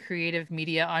term creative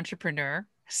media entrepreneur.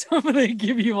 So I'm going to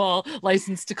give you all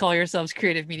license to call yourselves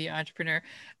creative media entrepreneur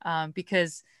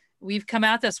because we've come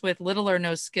at this with little or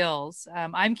no skills.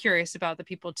 I'm curious about the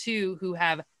people too who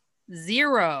have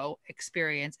zero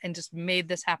experience and just made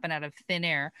this happen out of thin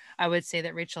air. I would say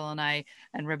that Rachel and I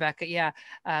and Rebecca,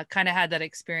 kind of had that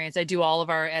experience. I do all of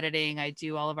our editing. I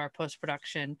do all of our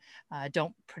post-production.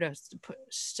 Don't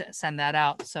send that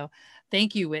out. So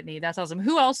thank you, Whitney. That's awesome.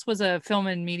 Who else was a film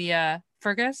and media?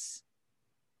 Fergus?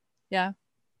 Yeah.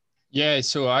 Yeah,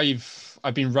 so I've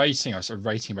been writing. I started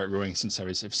writing about rowing since I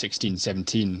was 16,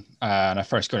 17. And I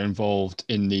first got involved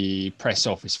in the press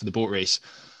office for the boat race,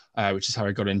 which is how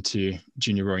I got into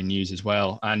Junior Rowing News as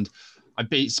well. And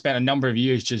I spent a number of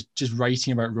years just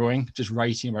writing about rowing,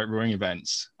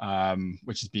 events,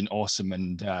 which has been awesome.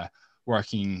 And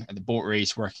working at the boat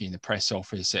race, working in the press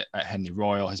office at Henley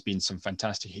Royal has been some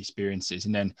fantastic experiences.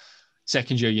 And then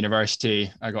second year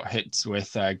university, I got hit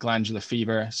with glandular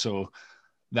fever. So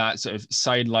that sort of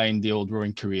sidelined the old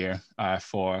rowing career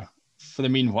for the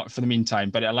meantime,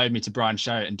 but it allowed me to branch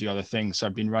out and do other things. So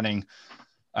I've been running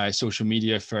social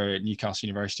media for Newcastle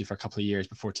University for a couple of years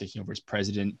before taking over as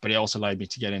president, but it also allowed me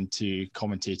to get into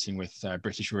commentating with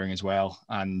British Rowing as well.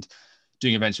 And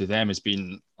doing events with them has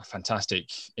been a fantastic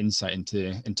insight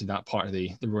into that part of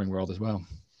the rowing world as well.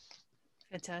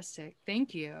 Fantastic.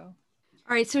 Thank you. All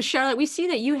right. So Charlotte, we see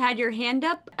that you had your hand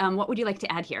up. What would you like to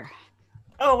add here?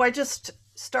 Oh, I just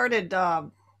started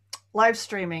live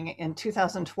streaming in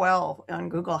 2012 on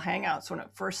Google Hangouts when it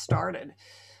first started.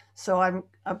 So I'm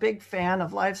a big fan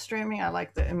of live streaming. I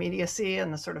like the immediacy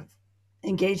and the sort of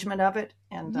engagement of it.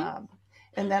 And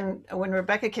and then when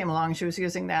Rebecca came along, she was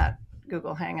using that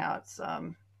Google Hangouts,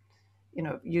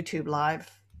 YouTube live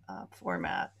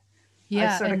format.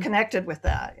 Yeah, I sort of connected with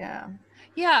that.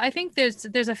 Yeah, I think there's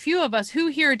a few of us who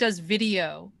here does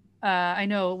video. I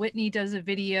know Whitney does a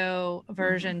video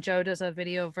version, Joe does a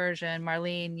video version,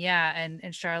 Marlene,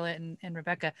 and Charlotte and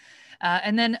Rebecca.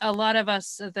 And then a lot of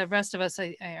us, the rest of us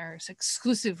are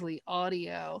exclusively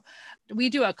audio. We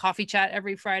do a coffee chat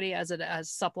every Friday as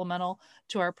supplemental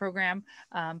to our program.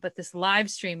 But this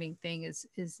live streaming thing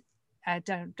is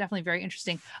definitely very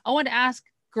interesting. I want to ask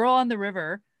Girl on the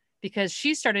River, because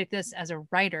she started this as a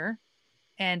writer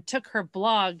and took her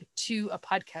blog to a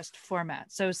podcast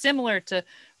format. So similar to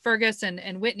Fergus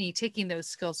and Whitney taking those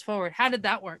skills forward. How did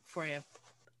that work for you?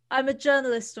 I'm a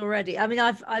journalist already. I mean,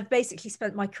 I've basically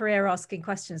spent my career asking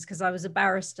questions because I was a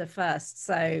barrister first.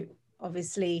 So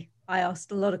obviously I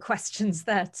asked a lot of questions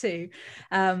there too.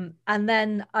 And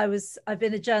then I've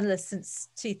been a journalist since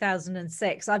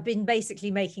 2006. I've been basically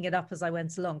making it up as I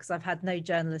went along because I've had no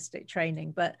journalistic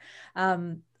training, but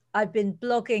I've been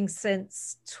blogging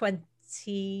since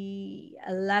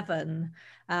 2011.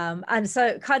 And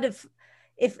so kind of,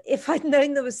 if I'd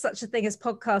known there was such a thing as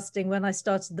podcasting when I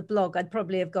started the blog, I'd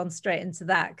probably have gone straight into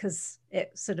that because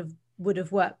it sort of would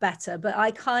have worked better. But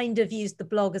I kind of used the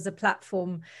blog as a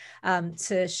platform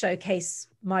to showcase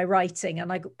my writing,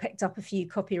 and I picked up a few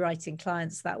copywriting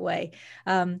clients that way.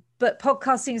 But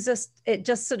podcasting it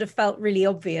just sort of felt really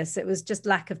obvious. It was just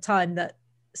lack of time that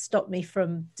stopped me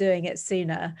from doing it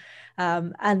sooner.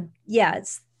 And yeah,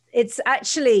 it's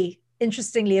actually,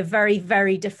 interestingly, a very,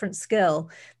 very different skill,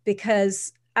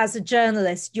 because as a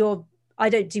journalist, I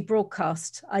don't do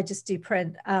broadcast, I just do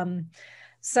print.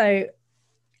 So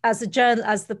as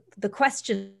the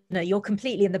questioner, you're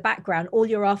completely in the background. All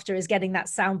you're after is getting that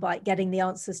soundbite, getting the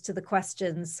answers to the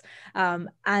questions.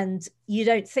 And you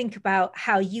don't think about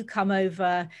how you come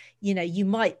over. You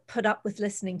might put up with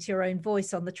listening to your own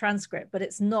voice on the transcript, but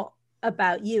it's not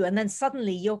about you. And then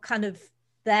suddenly you're kind of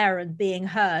there and being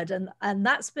heard. And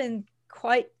that's been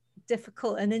quite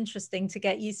difficult and interesting to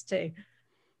get used to.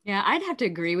 Yeah, I'd have to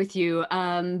agree with you.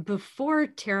 Before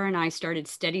Tara and I started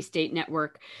Steady State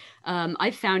Network, I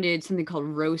founded something called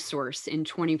RowSource in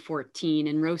 2014,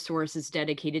 and RowSource is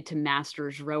dedicated to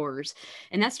masters rowers.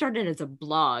 And that started as a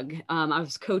blog. I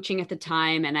was coaching at the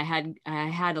time, and I had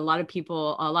a lot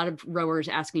of rowers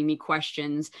asking me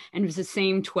questions, and it was the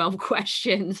same 12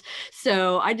 questions.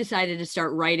 So I decided to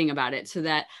start writing about it so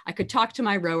that I could talk to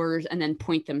my rowers and then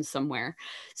point them somewhere.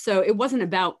 So it wasn't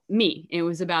about me. It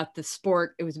was about the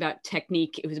sport. It was about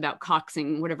technique. It was about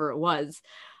coxing, whatever it was.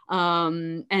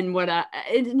 And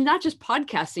not just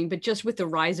podcasting, but just with the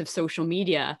rise of social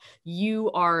media,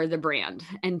 you are the brand,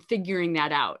 and figuring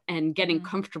that out and getting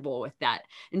comfortable with that.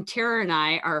 And Tara and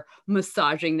I are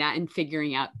massaging that and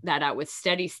figuring that out with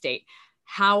Steady State.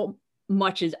 How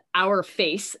much is our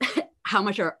face? How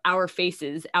much are our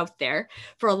faces out there?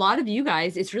 For a lot of you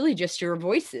guys, it's really just your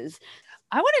voices.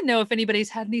 I want to know if anybody's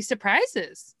had any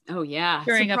surprises. Oh yeah,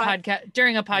 during a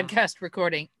podcast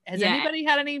recording. Has anybody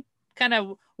had any kind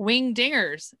of wing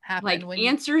dingers happen? Like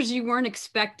answers you weren't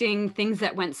expecting, things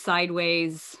that went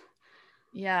sideways.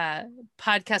 Yeah,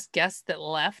 podcast guests that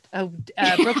left. Oh,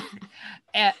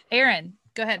 Aaron,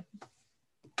 go ahead.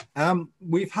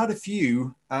 We've had a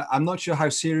few. I'm not sure how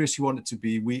serious you want it to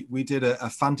be. We did a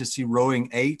Fantasy Rowing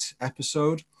 8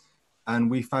 episode.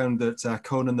 And we found that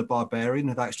Conan the Barbarian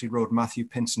had actually rowed Matthew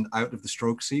Pinson out of the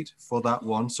stroke seat for that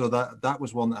one. So that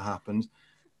was one that happened.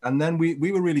 And then we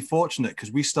were really fortunate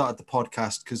because we started the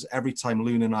podcast because every time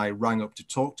Luna and I rang up to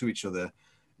talk to each other,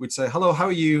 we'd say, hello, how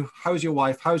are you? How's your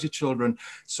wife? How's your children?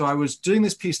 So I was doing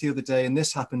this piece the other day and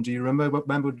this happened. Do you remember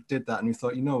we did that? And we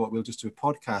thought, you know what, we'll just do a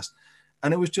podcast.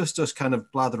 And it was just us kind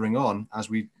of blathering on,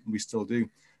 as we still do.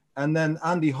 And then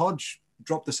Andy Hodge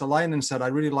dropped us a line and said, I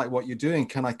really like what you're doing.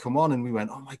 Can I come on? And we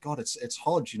went, oh my God, it's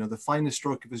Hodge, the finest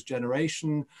stroke of his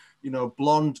generation,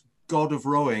 blonde god of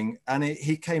rowing. And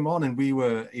he came on and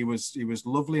he was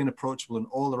lovely and approachable and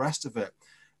all the rest of it.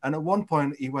 And at one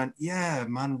point he went, yeah,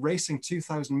 man, racing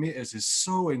 2,000 meters is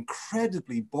so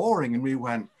incredibly boring. And we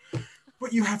went,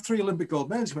 but you have 3 Olympic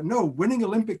gold medals. He went, no, winning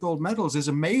Olympic gold medals is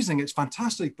amazing. It's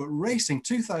fantastic. But racing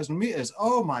 2,000 meters,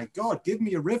 oh my God, give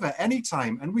me a river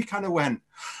anytime. And we kind of went,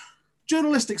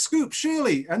 journalistic scoop,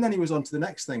 surely. And then he was on to the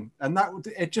next thing. And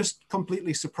it just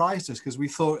completely surprised us because we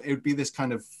thought it would be this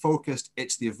kind of focused,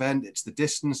 it's the event, it's the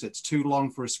distance, it's too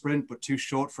long for a sprint, but too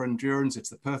short for endurance. It's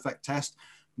the perfect test.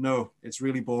 No, it's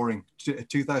really boring.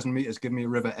 2,000 meters, give me a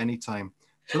river anytime.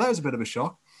 So that was a bit of a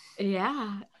shock.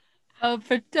 Yeah.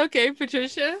 Okay,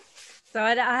 Patricia. So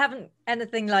I haven't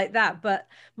anything like that, but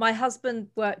my husband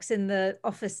works in the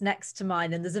office next to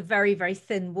mine and there's a very, very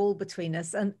thin wall between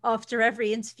us. And after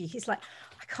every interview, he's like,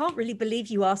 I can't really believe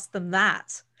you asked them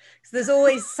that. So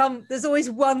there's always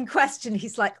one question.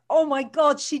 He's like, oh my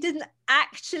God, she didn't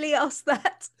actually ask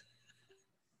that.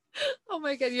 Oh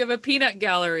my God, you have a peanut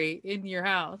gallery in your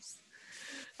house.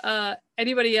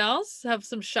 Anybody else have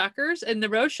some shockers in the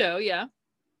row show? Yeah.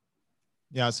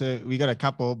 Yeah, so we got a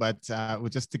couple, but we'll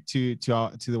just stick to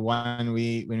the one when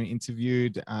we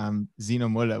interviewed Zeno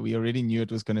Muller. We already knew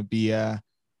it was going to be a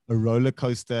roller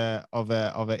coaster of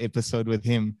an episode with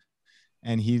him,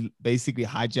 and he basically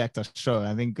hijacked our show.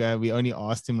 I think we only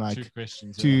asked him like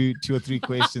two or three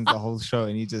questions the whole show,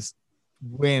 and he just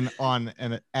went on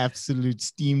an absolute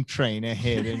steam train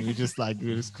ahead, and we just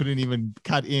couldn't even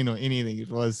cut in or anything. It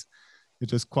was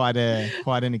it was quite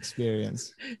an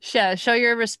experience. Show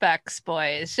your respects,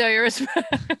 boys. Show your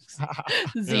respects.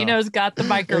 Zeno's got the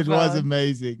microphone. It was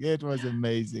amazing. It was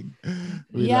amazing.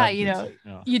 Yeah,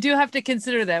 you do have to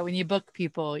consider that when you book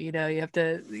people. You have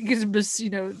to,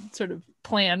 sort of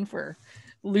plan for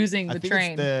losing the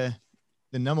train.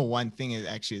 The number one thing is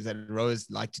that rowers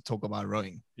like to talk about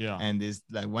rowing. Yeah. And there's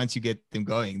like, once you get them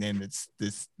going, then it's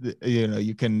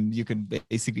you can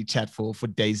basically chat for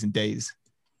days and days.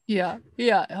 Yeah.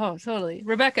 Oh, totally.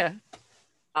 Rebecca.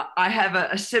 I have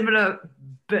a similar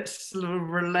but sort of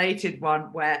related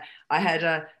one where I had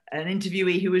an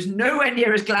interviewee who was nowhere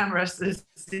near as glamorous as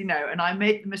Zeno, and I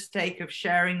made the mistake of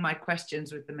sharing my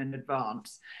questions with them in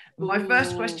advance. My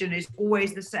first question is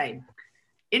always the same.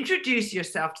 Introduce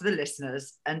yourself to the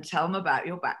listeners and tell them about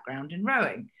your background in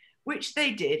rowing, which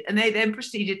they did. And they then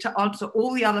proceeded to answer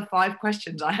all the other 5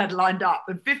 questions I had lined up.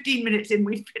 And 15 minutes in,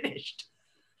 we'd finished.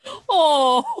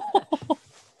 Oh,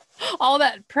 all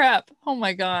that prep. Oh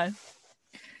my God.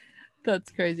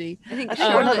 That's crazy. I think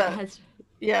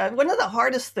one of the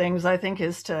hardest things I think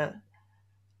is to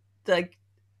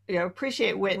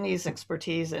appreciate Whitney's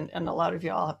expertise, and a lot of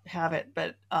y'all have it,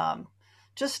 but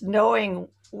just knowing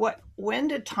when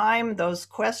to time those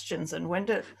questions and when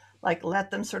to let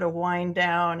them sort of wind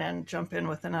down and jump in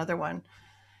with another one.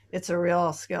 It's a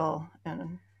real skill.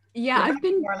 And yeah, I've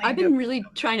been really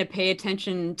trying to pay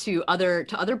attention to other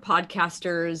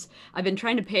podcasters. I've been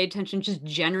trying to pay attention just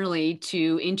generally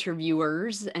to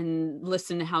interviewers and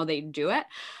listen to how they do it.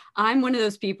 I'm one of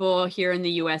those people here in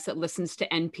the US that listens to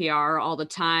NPR all the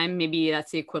time. Maybe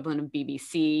that's the equivalent of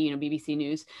BBC, BBC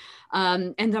News.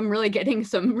 And I'm really getting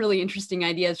some really interesting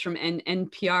ideas from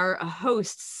NPR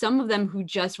hosts, some of them who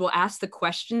just will ask the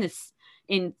question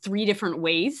in 3 different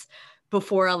ways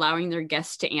before allowing their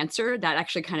guests to answer. That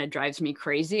actually kind of drives me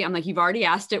crazy. I'm like, you've already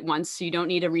asked it once, so you don't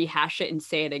need to rehash it and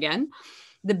say it again.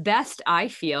 The best, I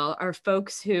feel, are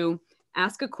folks who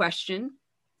ask a question,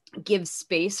 give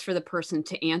space for the person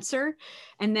to answer,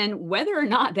 and then whether or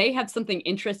not they have something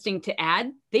interesting to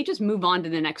add, they just move on to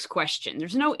the next question.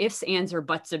 There's no ifs, ands, or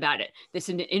buts about it. This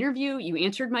is an interview. You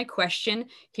answered my question.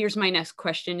 Here's my next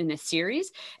question in this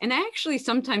series. And I actually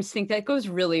sometimes think that goes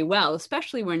really well,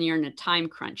 especially when you're in a time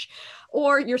crunch,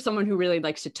 or you're someone who really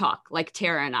likes to talk, like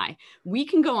Tara and I. We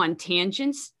can go on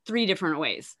tangents 3 different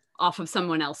ways off of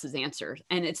someone else's answer,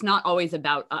 and it's not always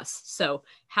about us. So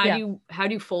how do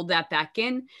you fold that back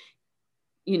in?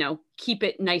 Keep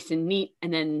it nice and neat,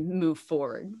 and then move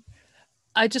forward.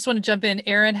 I just want to jump in.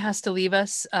 Erin has to leave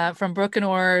us from Broken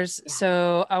Oars. Yeah.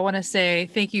 So I want to say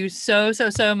thank you so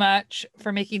much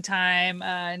for making time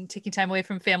and taking time away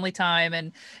from family time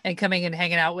and coming and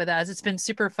hanging out with us. It's been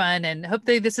super fun, and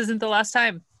hopefully this isn't the last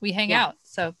time we hang out.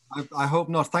 So I hope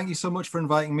not. Thank you so much for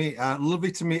inviting me.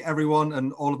 Lovely to meet everyone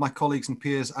and all of my colleagues and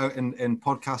peers out in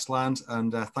podcast land.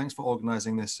 And thanks for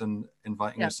organizing this and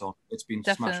inviting us on. It's been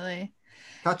definitely.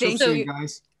 Catch up soon,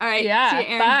 guys. All right. Yeah.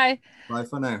 See you, bye. Bye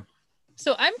for now.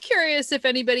 So I'm curious if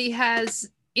anybody has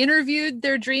interviewed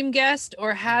their dream guest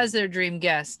or has their dream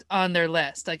guest on their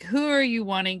list. Like, who are you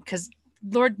wanting? Because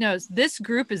Lord knows this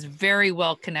group is very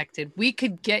well connected. We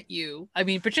could get you. I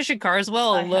mean, Patricia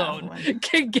Carswell alone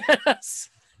could get us.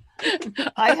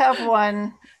 I have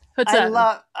one. What's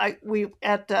that? We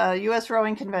at U.S.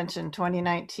 Rowing Convention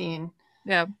 2019.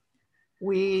 Yeah.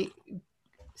 We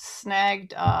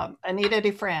snagged Anita de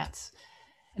France.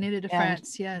 Anita de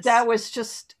France, yes. That was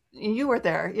just, you were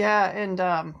there, yeah, and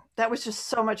that was just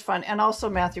so much fun. And also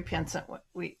Matthew Pinsent,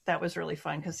 that was really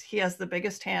fun because he has the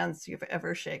biggest hands you've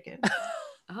ever shaken.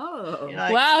 Oh,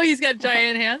 wow, he's got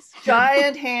giant hands.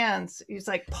 Giant hands. He's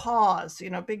like paws,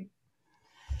 big.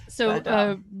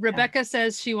 So Rebecca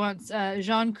says she wants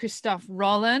Jean-Christophe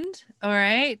Rolland. All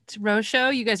right.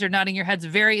 Rosho, you guys are nodding your heads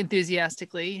very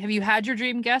enthusiastically. Have you had your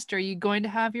dream guest? Or are you going to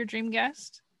have your dream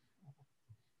guest?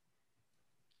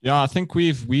 Yeah, I think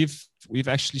we've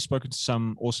actually spoken to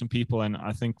some awesome people. And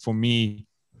I think for me,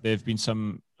 there have been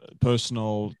some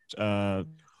personal,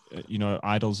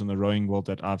 idols in the rowing world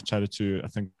that I've chatted to. I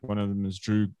think one of them is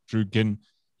Drew Ginn.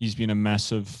 He's been a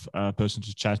massive person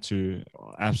to chat to,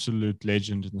 absolute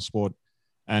legend in the sport.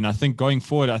 And I think going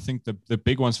forward, I think the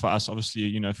big ones for us,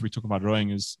 obviously, if we talk about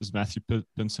rowing, is Matthew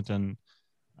Pinsent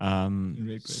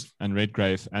and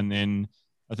Redgrave. And then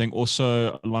I think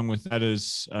also along with that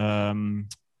is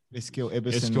Eskil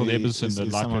Ebbison,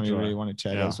 the someone we really want to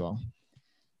chat as well.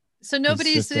 So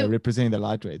nobody's just, representing the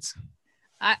lightweights.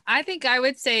 I think I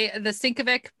would say the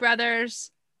Sinkovic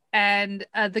brothers and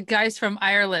the guys from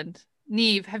Ireland.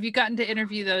 Niamh, have you gotten to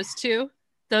interview those two?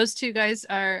 Those 2 guys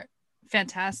are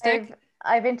fantastic.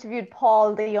 I've interviewed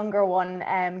Paul, the younger one.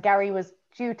 Gary was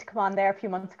due to come on there a few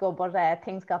months ago, but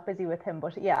things got busy with him.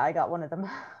 But yeah, I got one of them.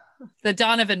 The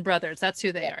Donovan brothers, that's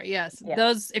who they are. Yes. Yeah.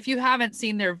 Those, if you haven't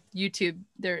seen their YouTube,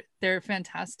 they're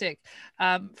fantastic.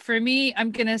 For me,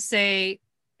 I'm gonna say,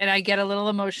 and I get a little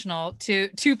emotional, to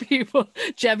two people,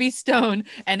 Jebby Stone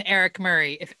and Eric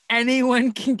Murray. If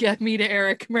anyone can get me to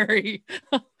Eric Murray,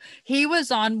 he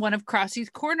was on one of Crossy's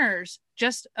Corners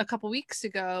just a couple weeks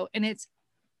ago, and it's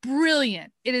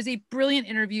brilliant. It is a brilliant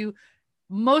interview,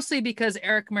 mostly because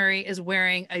Eric Murray is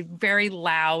wearing a very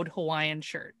loud Hawaiian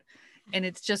shirt. And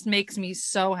it just makes me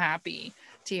so happy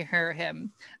to hear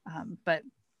him. But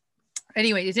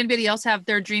anyway, does anybody else have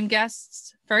their dream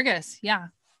guests? Fergus, yeah.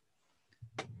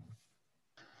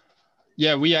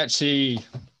 Yeah, we actually,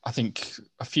 I think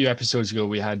a few episodes ago,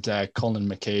 we had Colin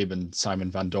McCabe and Simon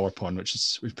Van Dorp on, which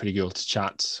was pretty cool to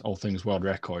chat all things world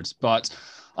records. But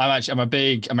I'm a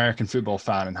big American football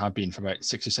fan and have been for about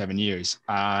 6 or 7 years.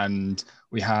 And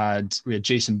we had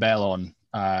Jason Bell on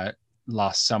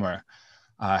last summer.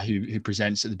 Who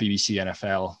presents at the BBC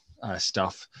NFL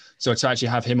stuff. So to actually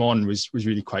have him on was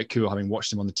really quite cool, having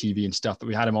watched him on the TV and stuff. But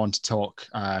we had him on to talk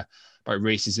about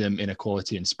racism,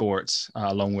 inequality in sports,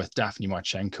 along with Daphne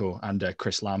Marchenko and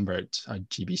Chris Lambert, a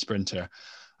GB sprinter.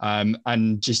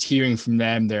 And just hearing from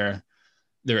them their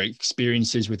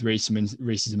experiences with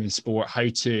racism in sport, how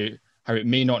it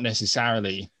may not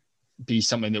necessarily be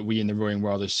something that we in the rowing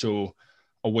world are so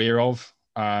aware of.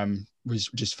 Was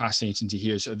just fascinating to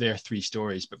hear. So there are 3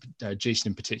 stories, but Jason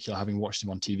in particular, having watched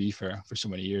him on TV for so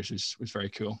many years, was very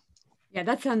cool. Yeah,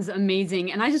 that sounds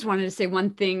amazing. And I just wanted to say one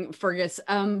thing, Fergus.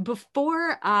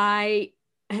 Before I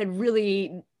had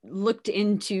really looked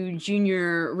into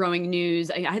junior rowing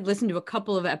news, I had listened to a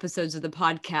couple of episodes of the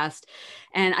podcast,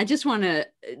 and I just want to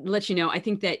let you know, I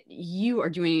think that you are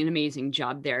doing an amazing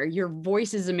job there. Your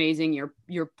voice is amazing,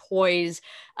 your poise.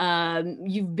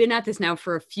 You've been at this now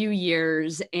for a few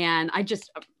years, and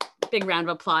a big round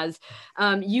of applause.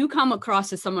 You come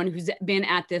across as someone who's been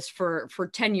at this for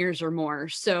 10 years or more.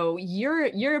 So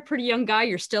you're a pretty young guy.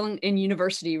 You're still in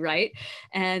university, right?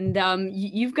 And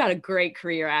you've got a great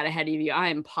career out ahead of you. I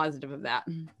am positive of that.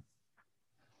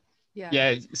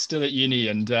 Yeah, still at uni,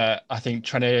 and I think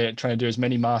trying to do as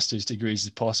many master's degrees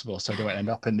as possible, so I don't end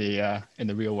up in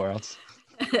the real world.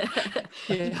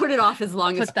 Put it off as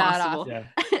long as possible. Yeah.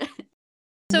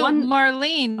 So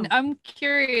Marlene, I'm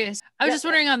curious. I was just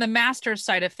wondering on the Masters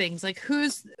side of things, like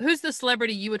who's the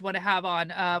celebrity you would want to have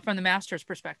on from the Masters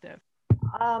perspective?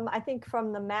 I think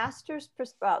from the Masters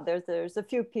perspective, well, there's a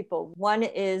few people. One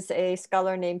is a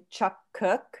sculler named Chuck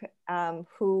Cook,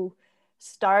 who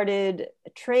started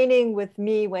training with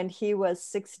me when he was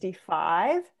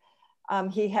 65.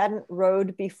 He hadn't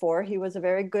rowed before. He was a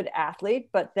very good athlete,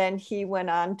 but then he went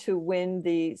on to win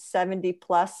the 70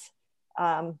 plus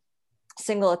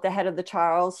single at the head of the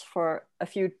Charles for a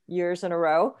few years in a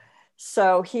row.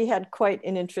 So he had quite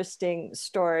an interesting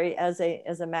story as a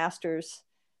Masters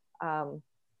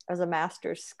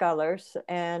sculler.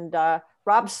 And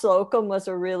Rob Slocum was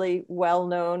a really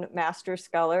well-known master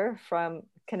sculler from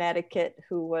Connecticut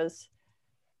who was,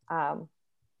 I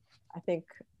think,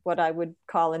 what I would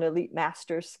call an elite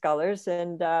master scullers.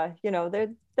 And,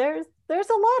 there's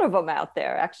a lot of them out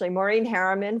there. Actually, Maureen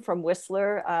Harriman from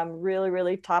Whistler, really,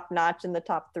 really top-notch in the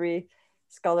top 3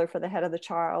 sculler for the head of the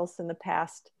Charles in the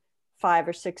past 5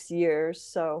 or 6 years.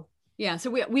 So yeah, so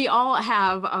we all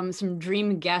have some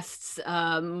dream guests.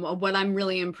 What I'm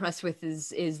really impressed with is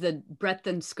the breadth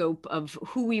and scope of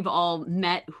who we've all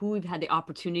met, who we've had the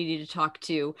opportunity to talk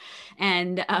to,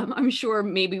 and I'm sure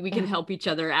maybe we can help each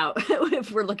other out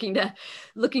if we're looking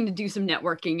to do some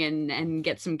networking and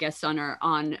get some guests on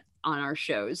our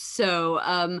shows.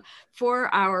 So for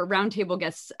our roundtable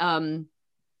guests,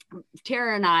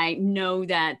 Tara and I know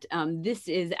that this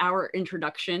is our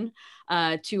introduction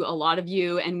to a lot of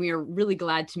you, and we are really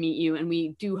glad to meet you. And we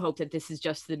do hope that this is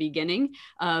just the beginning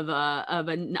of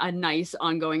a nice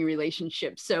ongoing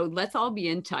relationship. So let's all be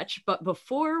in touch. But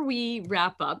before we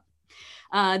wrap up,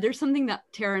 there's something that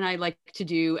Tara and I like to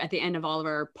do at the end of all of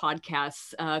our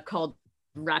podcasts called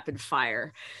rapid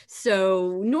fire.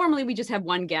 So normally we just have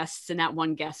one guest, and that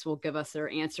one guest will give us their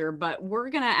answer, but we're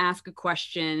going to ask a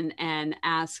question and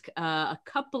ask a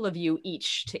couple of you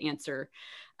each to answer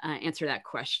that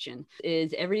question.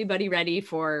 Is everybody ready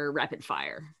for rapid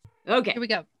fire? Okay, here we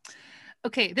go.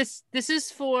 Okay, this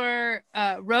is for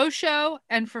Row Show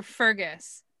and for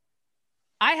Fergus.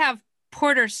 I have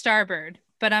Porter starboard,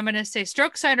 but I'm going to say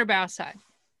stroke side or bow side.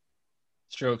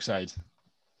 Stroke side.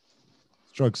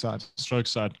 Stroke side. Stroke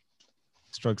side.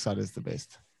 Stroke side is the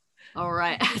best. All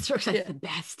right. Stroke side is the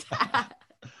best.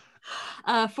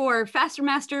 For Faster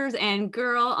Masters and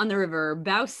Girl on the River,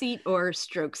 bow seat or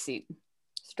stroke seat?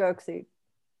 Stroke seat.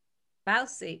 Bow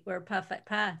seat. We're a perfect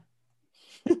pair.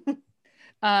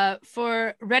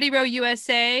 For Ready Row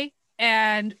USA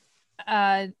and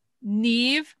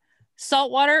Neve,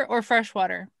 saltwater or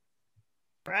freshwater?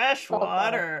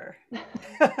 Freshwater.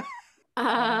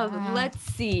 Let's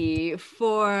see.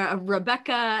 For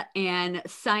Rebecca and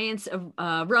Science of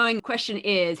Rowing, question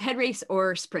is head race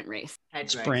or sprint race? Head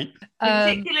race. Sprint.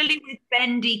 Particularly with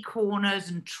bendy corners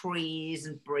and trees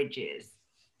and bridges.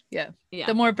 Yeah. Yeah.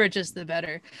 The more bridges, the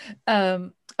better.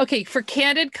 Okay, for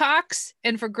Candid Cox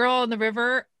and for Girl on the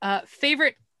River,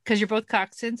 favorite, because you're both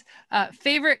coxswains,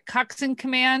 favorite coxswain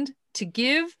command to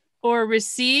give or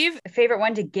receive? A favorite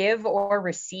one to give or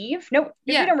receive? Nope.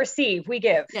 We don't receive, we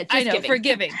give. Yeah, I know, for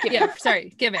giving. Yeah,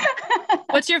 sorry, giving.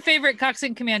 What's your favorite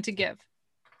coxswain command to give?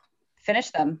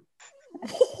 Finish them.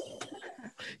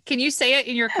 Can you say it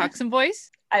in your coxswain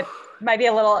voice? I might be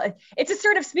a little, it's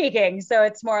assertive speaking, so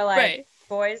it's more like, Right.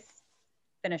 Boys,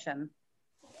 finish them.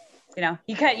 You know,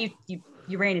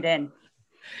 you rein it in.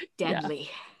 Deadly.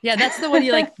 Yeah, that's the one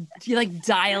you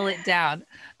dial it down.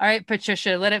 All right,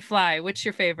 Patricia, let it fly. What's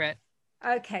your favorite?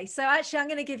 Okay, so actually I'm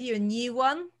going to give you a new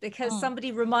one because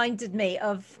somebody reminded me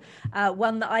of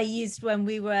one that I used when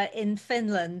we were in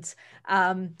Finland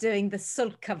doing the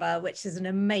Sulkava, which is an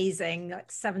amazing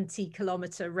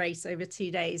 70-kilometer race over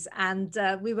 2 days. And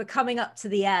we were coming up to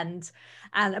the end.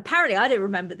 And apparently, I don't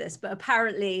remember this, but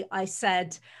apparently I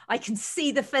said, I can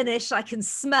see the finish, I can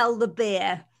smell the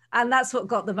beer. And that's what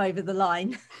got them over the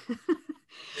line.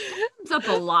 Comes up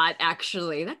a lot,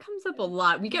 actually. That comes up a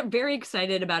lot. We get very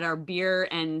excited about our beer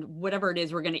and whatever it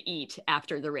is we're going to eat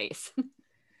after the race.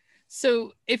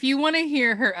 So if you want to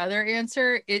hear her other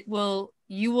answer,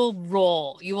 you will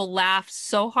roll. You will laugh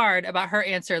so hard about her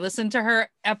answer. Listen to her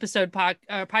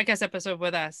podcast episode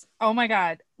with us. Oh my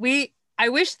God. I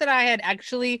wish that I had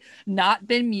actually not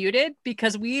been muted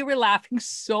because we were laughing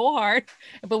so hard,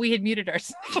 but we had muted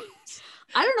ourselves.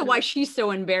 I don't know why she's so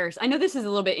embarrassed. I know this is a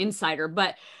little bit insider,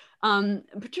 but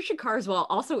Patricia Carswell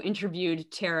also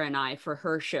interviewed Tara and I for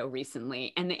her show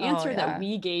recently. And the answer that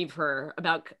we gave her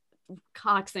about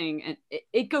coxing, and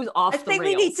it goes off the rails. I think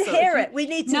we need to hear it. We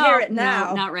need to hear it now.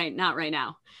 No, not right now.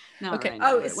 Okay. Right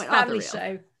now. It's family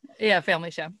show. Yeah, family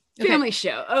show. Family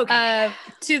show. Okay.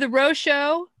 To the Row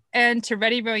Show and to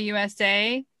Ready Row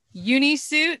USA,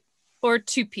 unisuit or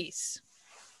two-piece?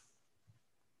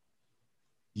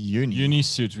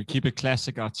 Unisuit. We keep it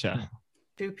classic out here.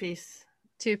 Two-piece.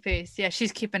 Two-piece. Yeah,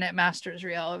 she's keeping it Masters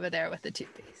real over there with the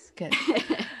two-piece. Good.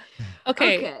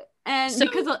 Okay. And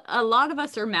because a lot of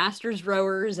us are masters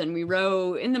rowers and we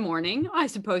row in the morning, I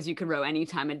suppose you could row any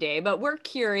time of day, but we're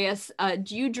curious,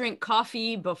 do you drink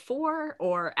coffee before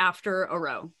or after a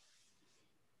row?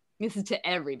 This is to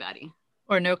everybody.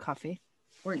 Or no coffee.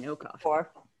 Or no coffee.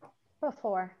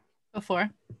 Before.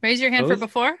 Raise your hand for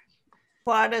before.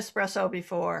 Quad espresso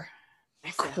before.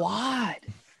 Quad.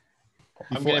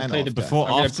 I'm going to play the before,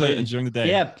 after, and during the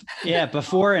day. Yeah,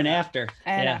 before and after.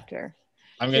 After.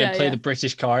 I'm going to play the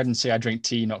British card and say I drink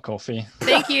tea, not coffee.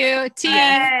 Thank you. Tea.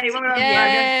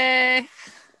 Yay.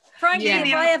 Frankly,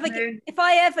 if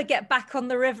I ever get back on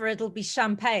the river, it'll be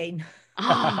champagne. Oh,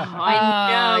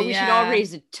 I know. We should all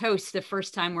raise a toast the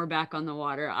first time we're back on the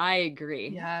water. I agree.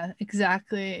 Yeah,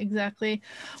 exactly.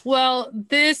 Well,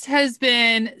 this has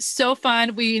been so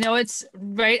fun. We know it's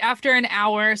right after an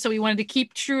hour, so we wanted to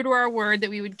keep true to our word that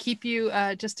we would keep you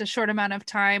just a short amount of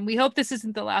time. We hope this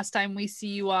isn't the last time we see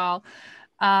you all.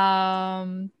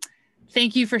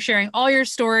 Thank you for sharing all your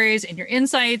stories and your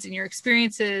insights and your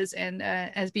experiences and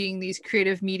as being these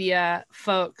creative media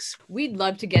folks. We'd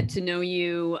love to get to know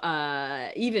you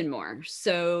even more.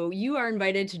 So you are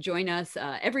invited to join us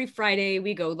every Friday.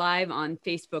 We go live on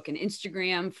Facebook and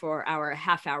Instagram for our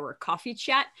half-hour coffee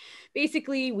chat.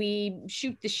 Basically, we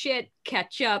shoot the shit,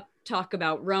 catch up, talk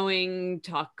about rowing,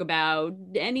 talk about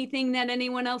anything that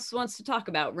anyone else wants to talk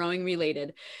about rowing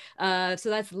related. So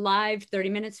that's live 30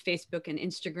 minutes, Facebook and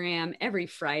Instagram every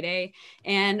Friday.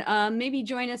 And maybe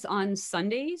join us on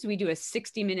Sundays. We do a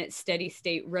 60-minute steady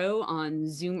state row on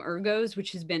Zoom Ergos,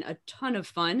 which has been a ton of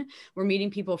fun. We're meeting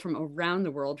people from around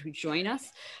the world who join us.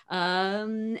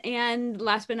 And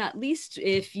last but not least,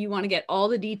 if you want to get all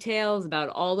the details about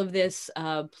all of this,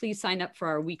 please sign up for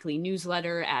our weekly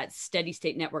newsletter at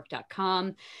steadystatenetwork.com.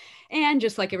 And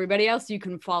just like everybody else, you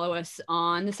can follow us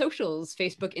on the socials,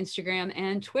 Facebook, Instagram,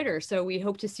 and Twitter. So we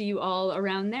hope to see you all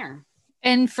around there.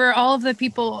 And for all of the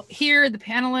people here, the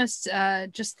panelists,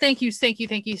 just thank you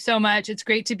so much. It's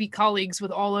great to be colleagues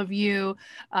with all of you.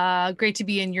 Great to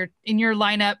be in your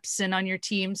lineups and on your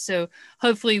team. So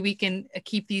hopefully we can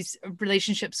keep these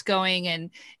relationships going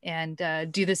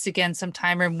and do this again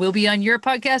sometime. And we'll be on your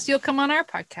podcast. You'll come on our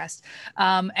podcast.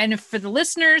 And for the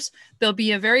listeners, there'll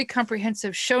be a very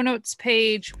comprehensive show notes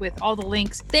page with all the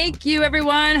links. Thank you,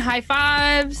 everyone. High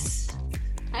fives.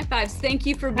 High fives. Thank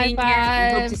you for being here,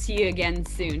 and hope to see you again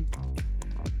soon.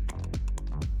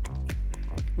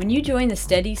 When you join the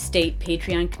Steady State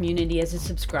Patreon community as a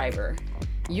subscriber,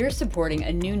 you're supporting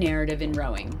a new narrative in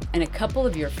rowing, and a couple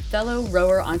of your fellow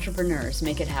rower entrepreneurs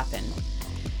make it happen.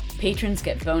 Patrons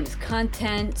get bonus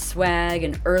content, swag,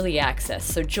 and early access,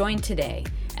 so join today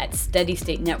at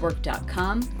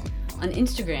steadystatenetwork.com, on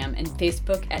Instagram and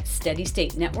Facebook at Steady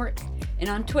State Network, and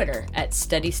on Twitter at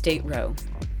Steady State Row.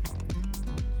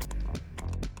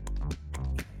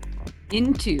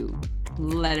 Into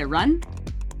let it run.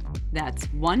 That's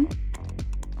 1,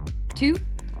 2,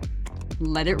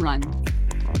 let it run.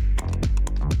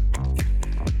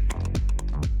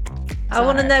 I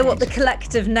want to know what the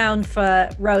collective noun for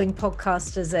rowing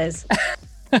podcasters is.